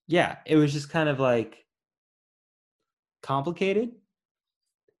 yeah, it was just kind of like complicated.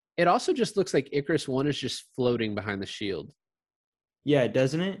 It also just looks like Icarus One is just floating behind the shield. Yeah,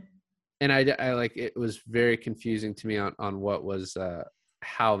 doesn't it? And I like, it was very confusing to me on what was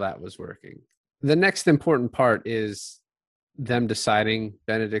how that was working. The next important part is them deciding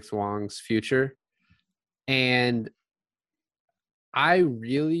Benedict Wong's future. And I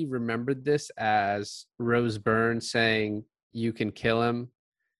really remembered this as Rose Byrne saying, you can kill him,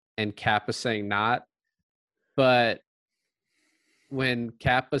 and Kappa saying not. But when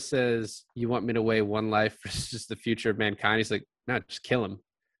Kappa says, you want me to weigh one life versus the future of mankind, he's like, no, just kill him.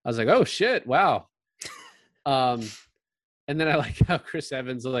 I was like, oh shit, wow. And then I like how Chris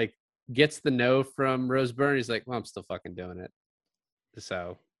Evans like gets the no from Rose Byrne. He's like, well, I'm still fucking doing it.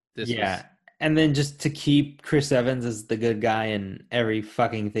 So and then just to keep Chris Evans as the good guy in every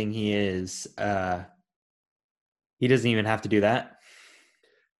fucking thing he is, he doesn't even have to do that.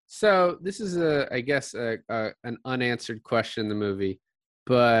 So this is I guess an unanswered question in the movie,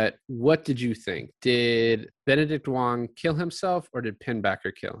 but what did you think? Did Benedict Wong kill himself or did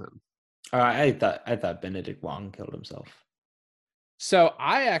Pinbacker kill him? I thought Benedict Wong killed himself. So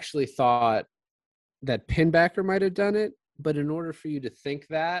I actually thought that Pinbacker might have done it, but in order for you to think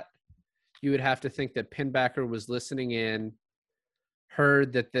that, you would have to think that Pinbacker was listening in,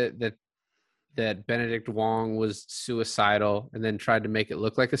 heard that Benedict Wong was suicidal, and then tried to make it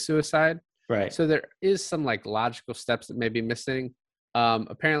look like a suicide. Right. So there is some like logical steps that may be missing.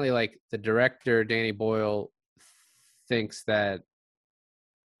 Apparently, like the director Danny Boyle thinks that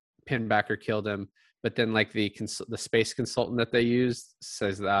Pinbacker killed him, but then like the space consultant that they used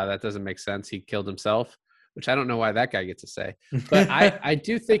says that doesn't make sense. He killed himself, which I don't know why that guy gets to say. But I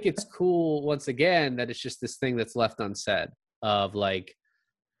do think it's cool once again that it's just this thing that's left unsaid of like,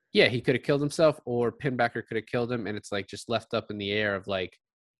 Yeah, he could have killed himself, or Pinbacker could have killed him, and it's like just left up in the air of like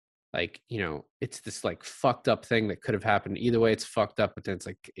it's this like fucked up thing that could have happened. Either way, it's fucked up, but then it's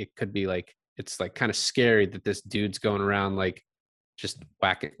like it could be like it's like kind of scary that this dude's going around like just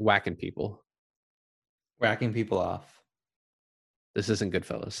whacking people. Whacking people off. This isn't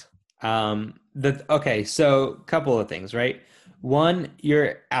Goodfellas. Okay, so couple of things, right? One,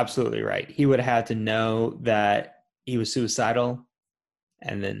 you're absolutely right. He would have had to know that he was suicidal,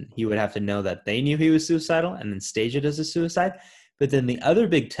 and then he would have to know that they knew he was suicidal, and then stage it as a suicide. But then the other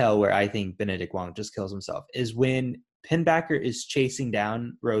big tell where I think Benedict Wong just kills himself is when Pinbacker is chasing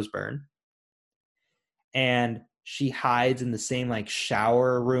down Rose Byrne, and she hides in the same like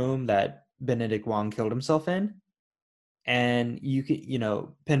shower room that Benedict Wong killed himself in. And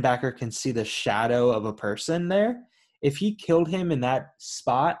Pinbacker can see the shadow of a person there. If he killed him in that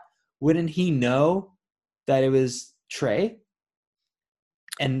spot, wouldn't he know that it was Trey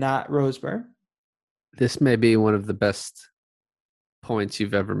and not Rose Byrne? This may be one of the best points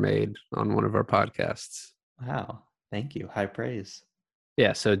you've ever made on one of our podcasts. Wow. Thank you. High praise.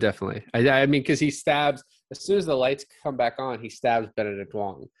 Yeah, so definitely. I mean, because he stabs, as soon as the lights come back on, he stabs Benedict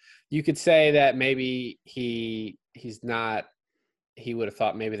Wong. You could say that maybe he would have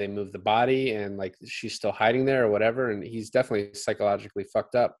thought maybe they moved the body and like she's still hiding there or whatever. And he's definitely psychologically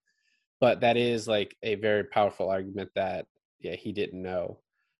fucked up. But that is like a very powerful argument that, yeah, he didn't know.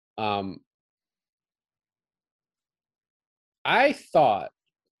 I thought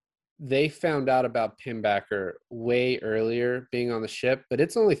they found out about Pinbacker way earlier being on the ship, but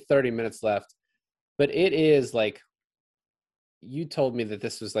it's only 30 minutes left. But it is like, you told me that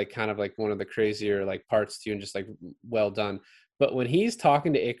this was like kind of like one of the crazier like parts to you and just like well done. But when he's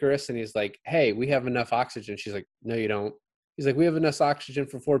talking to Icarus and he's like, hey, we have enough oxygen. She's like, no, you don't. He's like, we have enough oxygen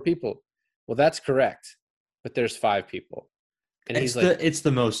for 4 people. Well, that's correct. But there's 5 people. And it's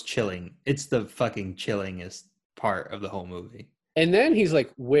the most chilling. It's the fucking chillingest part of the whole movie. And then he's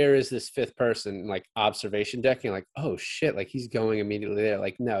like, where is this 5th person? Like observation decking, like, oh shit, like he's going immediately there.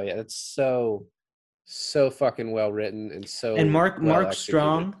 Like, no, yeah, that's so fucking well written and so. And Mark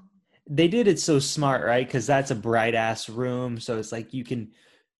Strong, they did it so smart, right? Because that's a bright ass room, so it's like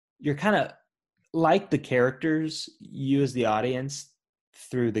you're kind of like the characters. You as the audience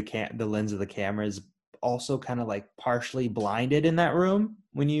through the lens of the camera is also kind of like partially blinded in that room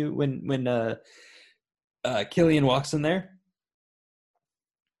when Killian walks in there.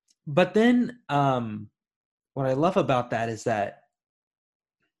 But then what I love about that is that,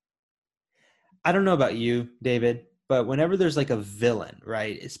 I don't know about you, David, but whenever there's like a villain,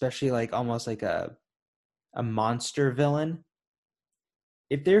 right, especially like almost like a monster villain,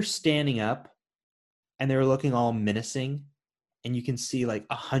 if they're standing up and they're looking all menacing and you can see like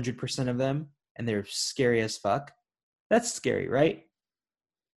 100% of them and they're scary as fuck, that's scary, right?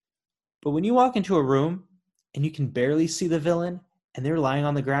 But when you walk into a room and you can barely see the villain and they're lying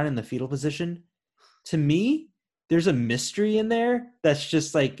on the ground in the fetal position, to me, there's a mystery in there that's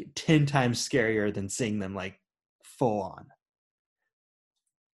just like 10 times scarier than seeing them like full on.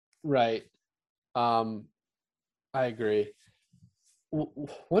 Right. I agree.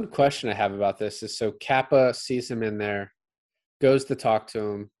 One question I have about this is, so Kappa sees him in there, goes to talk to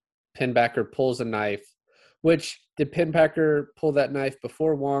him. Pinbacker pulls a knife. Which, did Pinbacker pull that knife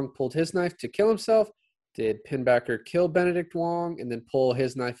before Wong pulled his knife to kill himself? Did Pinbacker kill Benedict Wong and then pull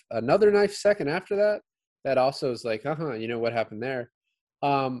his knife, another knife second after that? That also is like, you know what happened there.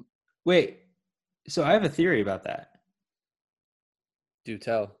 Wait, so I have a theory about that. Do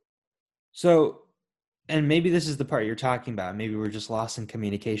tell. So, and maybe this is the part you're talking about. Maybe we're just lost in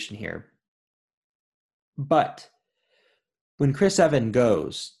communication here. But when Chris Evans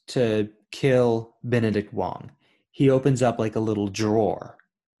goes to kill Benedict Wong, he opens up like a little drawer,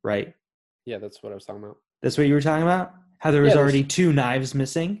 right? Yeah, that's what I was talking about. That's what you were talking about? How there was already 2 knives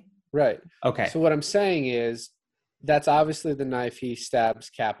missing? Right. Okay. So what I'm saying is, that's obviously the knife he stabs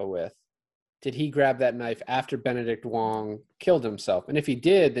Kappa with. Did he grab that knife after Benedict Wong killed himself? And if he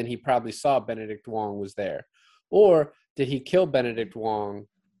did, then he probably saw Benedict Wong was there. Or did he kill Benedict Wong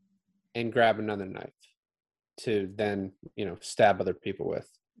and grab another knife to then, stab other people with?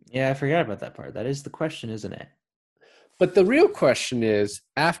 Yeah, I forgot about that part. That is the question, isn't it? But the real question is,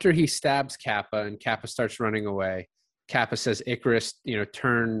 after he stabs Kappa and Kappa starts running away, Kappa says, Icarus,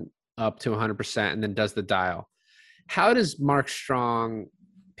 turn up to 100% and then does the dial. How does Mark Strong,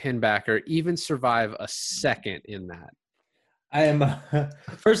 Pinbacker, even survive a second in that? I am.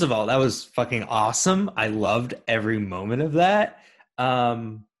 First of all, that was fucking awesome. I loved every moment of that.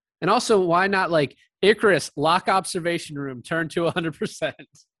 And also, why not Icarus, lock observation room, turn to 100%?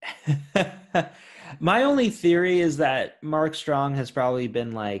 My only theory is that Mark Strong has probably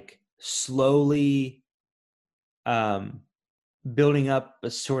been like slowly um building up a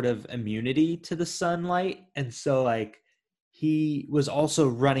sort of immunity to the sunlight, and so like he was also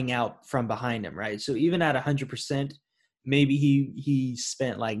running out from behind him, right? So even at 100%, maybe he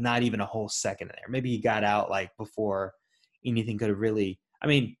spent like not even a whole second in there. Maybe he got out like before anything could have really, I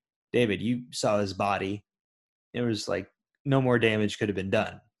mean, David, you saw his body. It was like no more damage could have been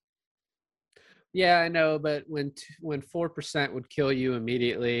done. Yeah, I know, but when 4% would kill you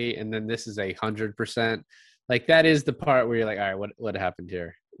immediately, and then this is 100%, like that is the part where you're like, all right, what happened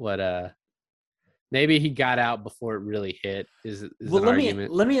here? Maybe he got out before it really hit. Is Well, an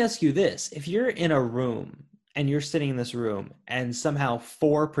argument? let me ask you this: if you're in a room and you're sitting in this room, and somehow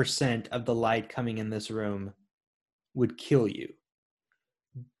 4% of the light coming in this room would kill you,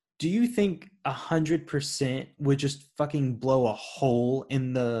 do you think 100% would just fucking blow a hole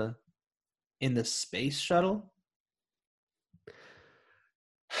in the space shuttle?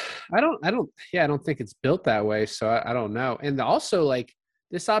 I don't think it's built that way. So I don't know. And also, like,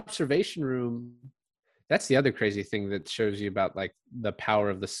 this observation room, that's the other crazy thing that shows you about like the power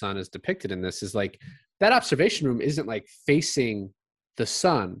of the sun is depicted in this is like that observation room isn't like facing the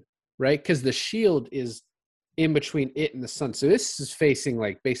sun, right? Because the shield is in between it and the sun. So this is facing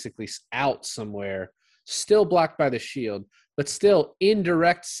like basically out somewhere, still blocked by the shield, but still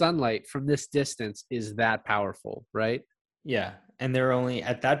indirect sunlight from this distance is that powerful, right? Yeah, and they're only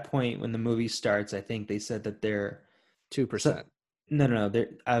at that point when the movie starts. I think they said that they're so, 2%. no, no, no.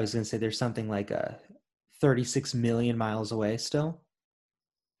 I was gonna say there's something like 36 million miles away still.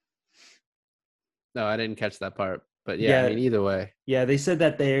 No, I didn't catch that part. But yeah, I Yeah, mean, either way. yeah. They said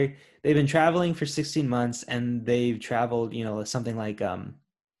that they've been traveling for 16 months and they've traveled, something like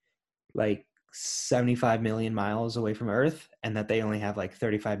 75 million miles away from Earth, and that they only have like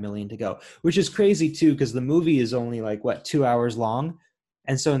 35 million to go, which is crazy too, because the movie is only like what 2 hours long,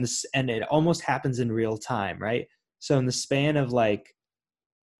 and so in this, and it almost happens in real time, right? So in the span of like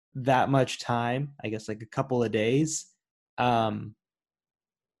that much time, I guess like a couple of days, um,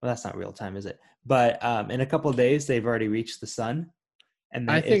 well, that's not real time, is it? But in a couple of days, they've already reached the sun,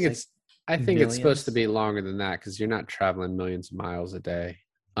 and I think it's like it's I think it's supposed to millions. be longer than that because you're not traveling millions of miles a day.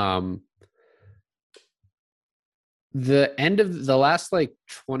 Um, the end of the last like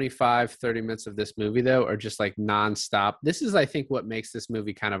 25-30 minutes of this movie though are just like nonstop. This is I think what makes this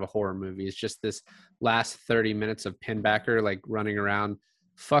movie kind of a horror movie. It's just this last 30 minutes of Pinbacker like running around,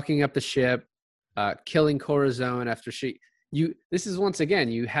 fucking up the ship, killing Corazon after she you this is once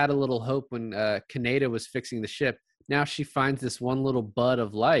again you had a little hope when Kaneda was fixing the ship. Now she finds this one little bud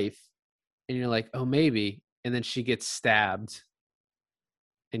of life and you're like, oh maybe, and then she gets stabbed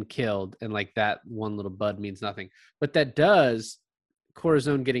and killed, and like that one little bud means nothing. But that does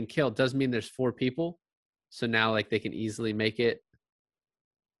Corazon getting killed does mean there's 4 people, so now like they can easily make it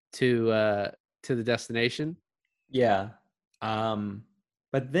to the destination. Yeah. Um,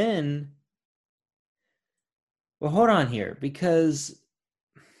 but then, well, hold on here, because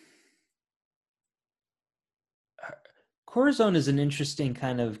Corazon is an interesting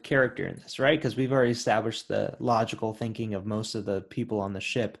kind of character in this, right? Because we've already established the logical thinking of most of the people on the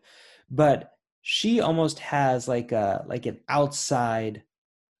ship, but she almost has like an outside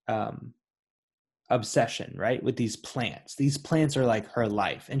um, obsession, right? With these plants. These plants are like her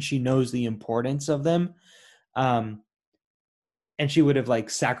life, and she knows the importance of them. Um, and she would have like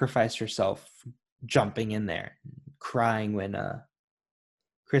sacrificed herself jumping in there, crying when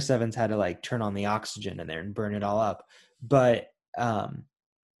Chris Evans had to like turn on the oxygen in there and burn it all up. But um,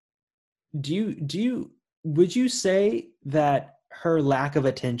 do you would you say that her lack of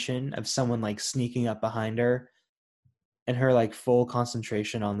attention of someone like sneaking up behind her and her like full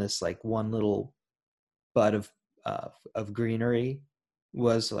concentration on this like one little bud of greenery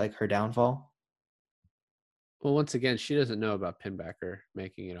was like her downfall? Well, once again, she doesn't know about Pinbacker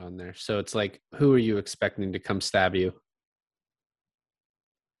making it on there, so it's like, who are you expecting to come stab you?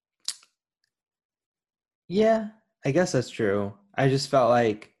 Yeah, I guess that's true. I just felt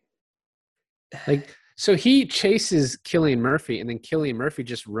like Like, so he chases Killian Murphy, and then Killian Murphy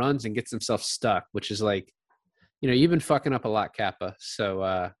just runs and gets himself stuck, which is like, you've been fucking up a lot, Kappa.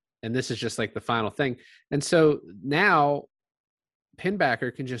 So, and this is just like the final thing. And so now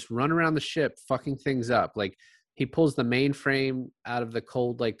Pinbacker can just run around the ship, fucking things up. Like, he pulls the mainframe out of the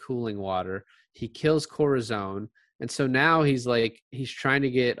cold, like cooling water. He kills Corazon. And so now he's trying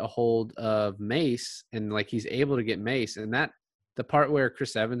to get a hold of Mace, and like he's able to get Mace. And that the part where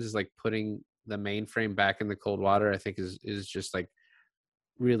Chris Evans is like putting the mainframe back in the cold water, I think is just like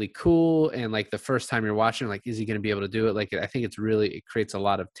really cool. And like the first time you're watching, like, is he going to be able to do it? Like, I think it creates a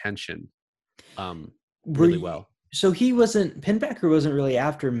lot of tension. really well. So Pinbacker wasn't really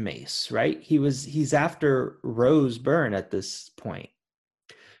after Mace, right? He's after Rose Byrne at this point.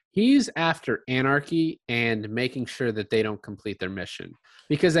 He's after Anarchy and making sure that they don't complete their mission.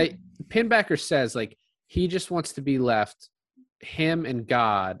 Because Pinbacker says, like, he just wants to be left, him and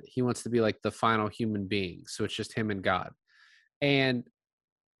God. He wants to be like the final human being. So it's just him and God. And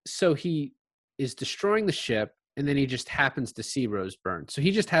so he is destroying the ship, and then he just happens to see Rose Byrne. So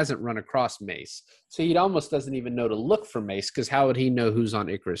he just hasn't run across Mace. So he almost doesn't even know to look for Mace, because how would he know who's on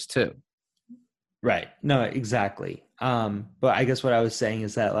Icarus too? Right. No, exactly. But I guess what I was saying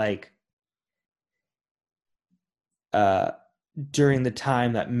is that, like, during the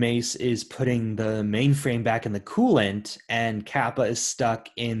time that Mace is putting the mainframe back in the coolant and Kappa is stuck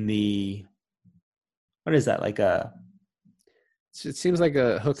in the, what is that? Like it seems like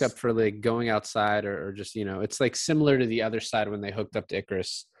a hookup for like going outside or just, it's like similar to the other side when they hooked up to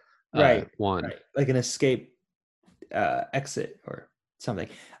Icarus. Right. Right. Like an escape exit or something.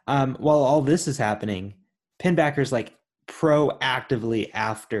 While all this is happening, Pinbacker's like proactively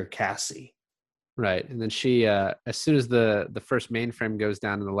after Cassie. Right. And then she, as soon as the first mainframe goes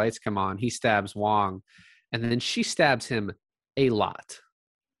down and the lights come on, he stabs Wong. And then she stabs him a lot.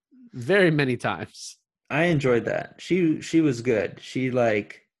 Very many times. I enjoyed that. She was good. She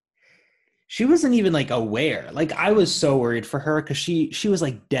wasn't even like aware. Like, I was so worried for her because she was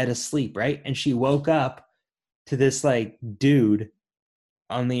like dead asleep, right? And she woke up to this like dude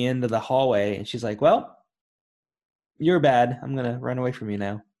on the end of the hallway, and she's like, "Well, you're bad. I'm gonna run away from you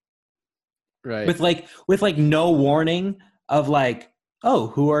now." Right. With no warning of like, "Oh,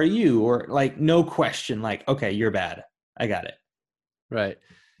 who are you?" Or like no question, like, "Okay, you're bad. I got it." Right.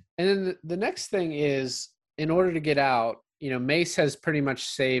 And then the next thing is, in order to get out, Mace has pretty much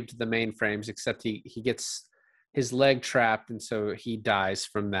saved the mainframes, except he gets his leg trapped, and so he dies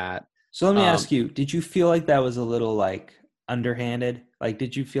from that. So let me ask you, did you feel like that was a little like underhanded? Like,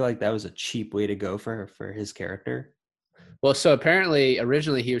 did you feel like that was a cheap way to go for his character? Well, so apparently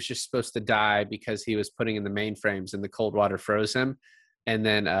originally he was just supposed to die because he was putting in the mainframes and the cold water froze him. And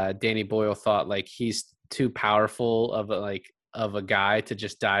then Danny Boyle thought like he's too powerful of a guy to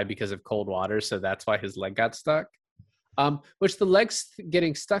just die because of cold water. So that's why his leg got stuck. Which the legs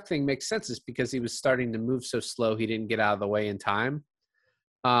getting stuck thing makes sense, is because he was starting to move so slow he didn't get out of the way in time.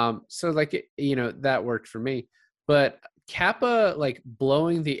 So like, that worked for me. But Kappa like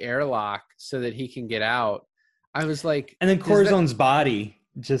blowing the airlock so that he can get out, I was like, and then Corzone's body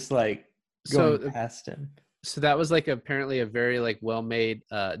just like going past him. So that was like apparently a very like well-made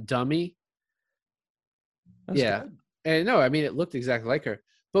dummy. That's good. And no, I mean, it looked exactly like her.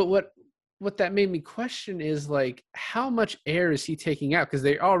 But what that made me question is like, how much air is he taking out? Because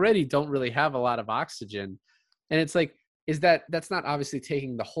they already don't really have a lot of oxygen. And it's like, that's not obviously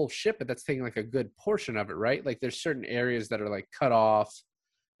taking the whole ship, but that's taking like a good portion of it, right? Like there's certain areas that are like cut off,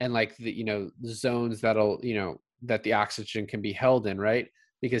 and like the zones that'll that the oxygen can be held in, right?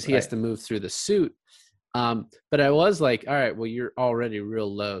 Because he has to move through the suit. But I was like, all right, well, you're already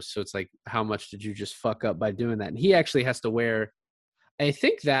real low, so it's like, how much did you just fuck up by doing that? And he actually has to wear, I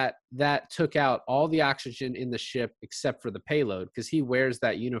think that took out all the oxygen in the ship except for the payload, because he wears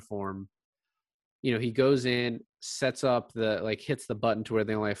that uniform. He goes in, sets up hits the button to where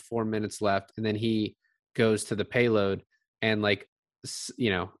they only have 4 minutes left, and then he goes to the payload and like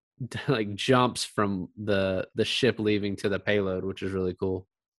jumps from the ship leaving to the payload, which is really cool.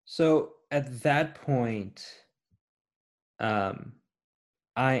 So at that point, I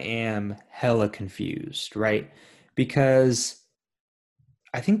am hella confused, right? Because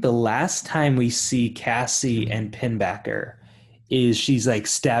I think the last time we see Cassie and Pinbacker is she's like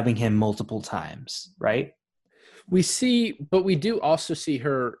stabbing him multiple times, right? But we do also see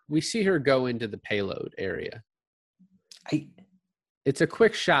her go into the payload area. It's a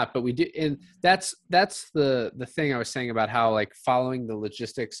quick shot, but we do, and that's the thing I was saying about how like following the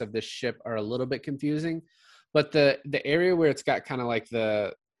logistics of this ship are a little bit confusing. But the area where it's got kind of like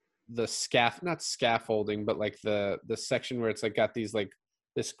the not scaffolding, but like the section where it's like got these like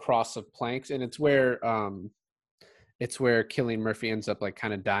this cross of planks, and it's where Cillian Murphy ends up like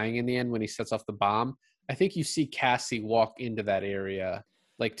kind of dying in the end when he sets off the bomb. I think you see Cassie walk into that area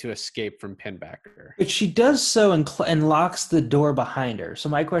like to escape from Pinbacker. But she does so and locks the door behind her. So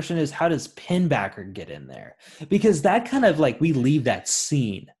my question is, how does Pinbacker get in there? Because that kind of like, we leave that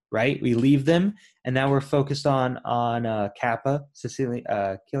scene, right? We leave them, and now we're focused on Kappa,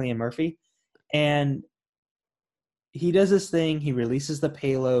 Cillian Murphy, and he does this thing. He releases the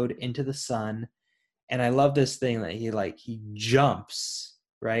payload into the sun, and I love this thing that he jumps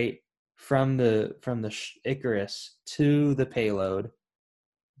right from the Icarus to the payload,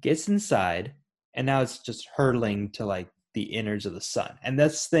 gets inside, and now it's just hurtling to like the innards of the sun. And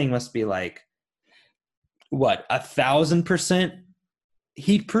this thing must be like, what, 1,000%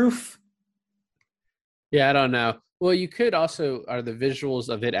 heat proof? Yeah, I don't know. Well, you could also, are the visuals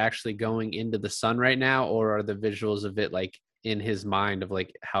of it actually going into the sun right now, or are the visuals of it like in his mind of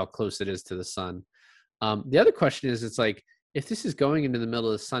like how close it is to the sun? The other question is, it's like, if this is going into the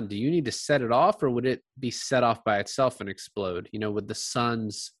middle of the sun, do you need to set it off, or would it be set off by itself and explode? You know, with the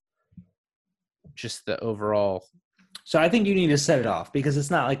sun's just the overall. So I think you need to set it off because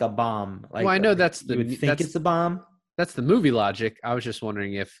it's not like a bomb. Well, Like I know that's you would think it's a bomb. that's the movie logic. I was just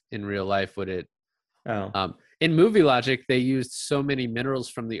wondering if in real life would it. Oh, In movie logic, they used so many minerals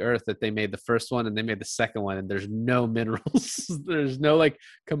from the earth that they made the first one and they made the second one, and there's no minerals. There's no like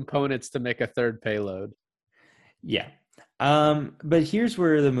components to make a third payload. yeah. But here's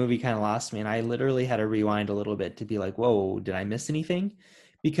where the movie kind of lost me, and I literally had to rewind a little bit to be like, whoa, did I miss anything?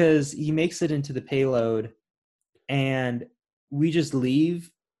 Because he makes it into the payload, and we just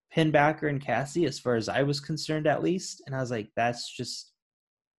leave Pinbacker and Cassie, as far as I was concerned, at least. And I was like, that's just.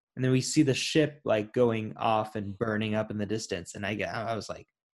 And then we see the ship like going off and burning up in the distance, and I was like,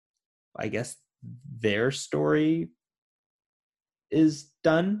 I guess their story is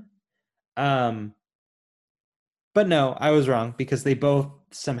done. But no, I was wrong because they both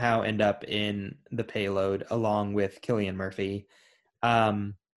somehow end up in the payload along with Cillian Murphy.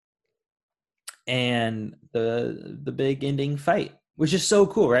 Um, and the big ending fight, which is so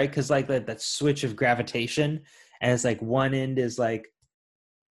cool, right? Because like that switch of gravitation, and it's like one end is like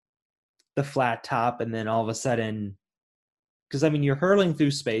the flat top, and then all of a sudden, because I mean, you're hurling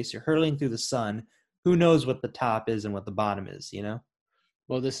through space, you're hurling through the sun. Who knows what the top is and what the bottom is, you know?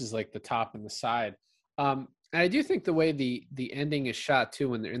 Well, this is like the top and the side. And I do think the way the ending is shot too,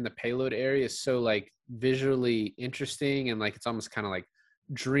 when they're in the payload area, is so like visually interesting, and like it's almost kind of like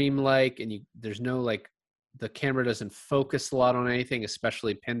dreamlike, and there's no like, the camera doesn't focus a lot on anything,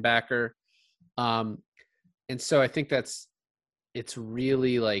 especially Pinbacker. Um, and so I think it's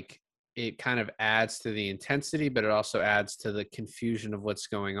really like, it kind of adds to the intensity, but it also adds to the confusion of what's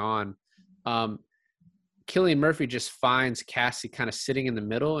going on. Um, Cillian Murphy just finds Cassie kind of sitting in the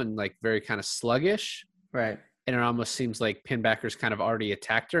middle and like very kind of sluggish. Right. And it almost seems like Pinbacker's kind of already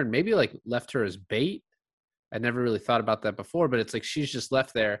attacked her and maybe like left her as bait. I never really thought about that before, but it's like she's just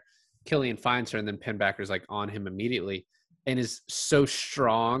left there. Cillian finds her, and then Pinbacker's like on him immediately and is so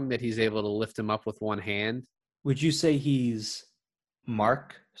strong that he's able to lift him up with one hand. Would you say he's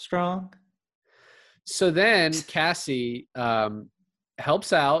Mark Strong? So then Cassie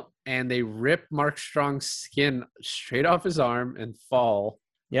helps out, and they rip Mark Strong's skin straight off his arm and fall.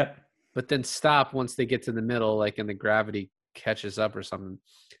 Yep. But then stop once they get to the middle, like, and the gravity catches up or something.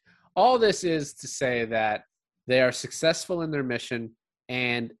 All this is to say that they are successful in their mission,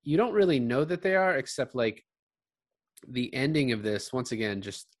 and you don't really know that they are, except like the ending of this, once again,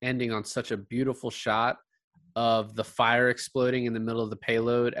 just ending on such a beautiful shot of the fire exploding in the middle of the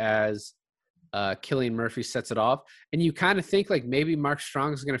payload as Cillian Murphy sets it off. And you kind of think like maybe Mark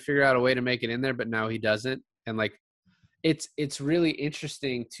Strong's going to figure out a way to make it in there, but no, he doesn't. And like, it's really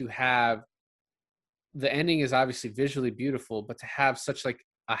interesting to have, the ending is obviously visually beautiful, but to have such like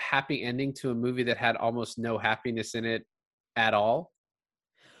a happy ending to a movie that had almost no happiness in it at all.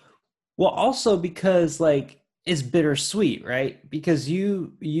 Well, also because like it's bittersweet, right? Because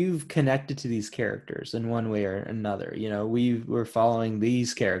you've connected to these characters in one way or another. You know, we're following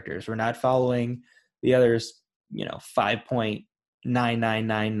these characters. We're not following the others,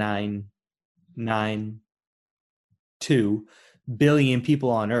 5.99992 billion people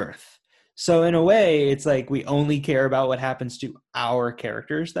on Earth. So in a way, it's like we only care about what happens to our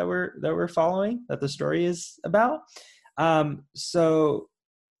characters that we're following, that the story is about. So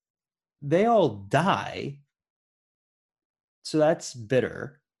they all die. So that's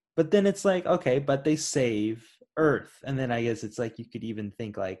bitter. But then it's like, okay, but they save Earth. And then I guess it's like you could even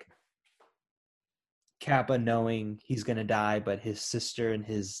think like Kappa knowing he's going to die, but his sister and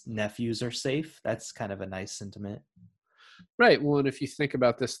his nephews are safe. That's kind of a nice sentiment. Right. Well, and if you think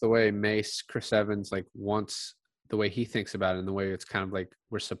about this, the way Mace, Chris Evans, like wants, the way he thinks about it, and the way it's kind of like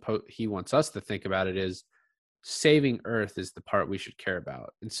he wants us to think about it, is saving Earth is the part we should care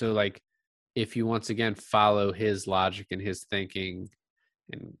about. And so like, if you once again follow his logic and his thinking,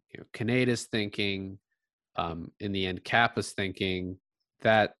 and Kaneda's thinking, in the end Kappa's thinking,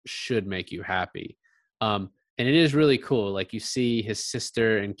 that should make you happy. And it is really cool. Like you see his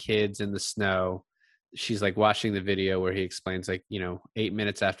sister and kids in the snow. She's like watching the video where he explains like, 8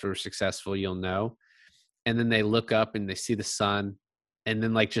 minutes after we're successful, you'll know. And then they look up and they see the sun, and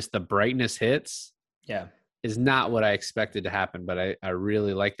then like just the brightness hits. Yeah. is not what I expected to happen, but I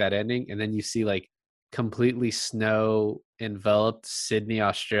really like that ending. And then you see like completely snow enveloped Sydney,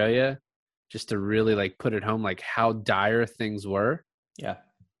 Australia, just to really like put it home, like how dire things were. Yeah.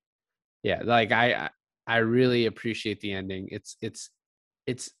 Yeah. Like I really appreciate the ending. It's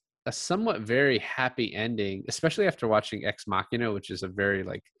a somewhat very happy ending, especially after watching Ex Machina, which is a very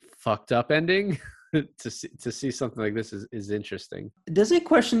like fucked up ending. To see something like this is interesting. Does it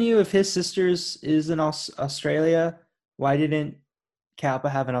question you if his sister's is in Australia? Why didn't Kappa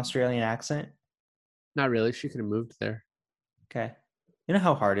have an Australian accent? Not really. She could have moved there. Okay. You know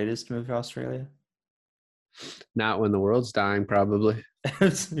how hard it is to move to Australia? Not when the world's dying, probably.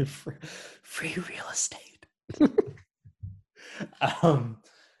 Free real estate.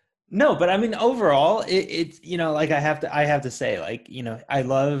 No, but I mean, overall, it's like I have to say, like, I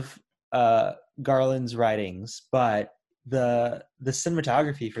love Garland's writings, but the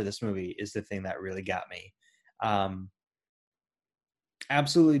cinematography for this movie is the thing that really got me.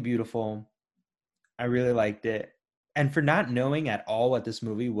 Absolutely beautiful. I really liked it. And for not knowing at all what this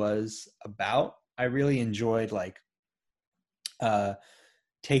movie was about, I really enjoyed like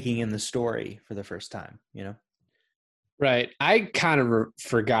taking in the story for the first time, Right. I kind of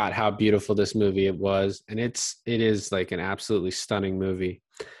forgot how beautiful this movie it was, and it is like an absolutely stunning movie.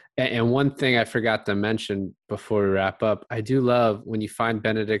 And one thing I forgot to mention before we wrap up, I do love when you find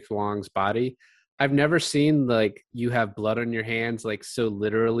Benedict Wong's body. I've never seen like you have blood on your hands like so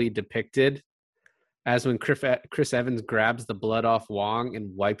literally depicted as when Chris Evans grabs the blood off Wong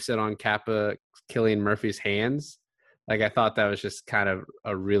and wipes it on Kappa Cillian Murphy's hands. Like I thought that was just kind of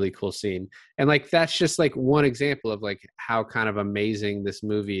a really cool scene. And like that's just like one example of like how kind of amazing this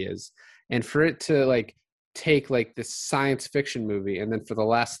movie is. And for it to like take like this science fiction movie and then for the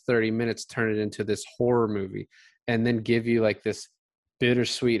last 30 minutes turn it into this horror movie and then give you like this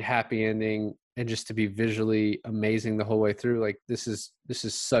bittersweet happy ending and just to be visually amazing the whole way through, like this is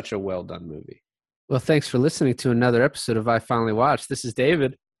such a well done movie. Well, thanks for listening to another episode of I Finally Watched. This is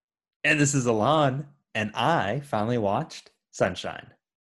David. And this is Alon. And I finally watched Sunshine.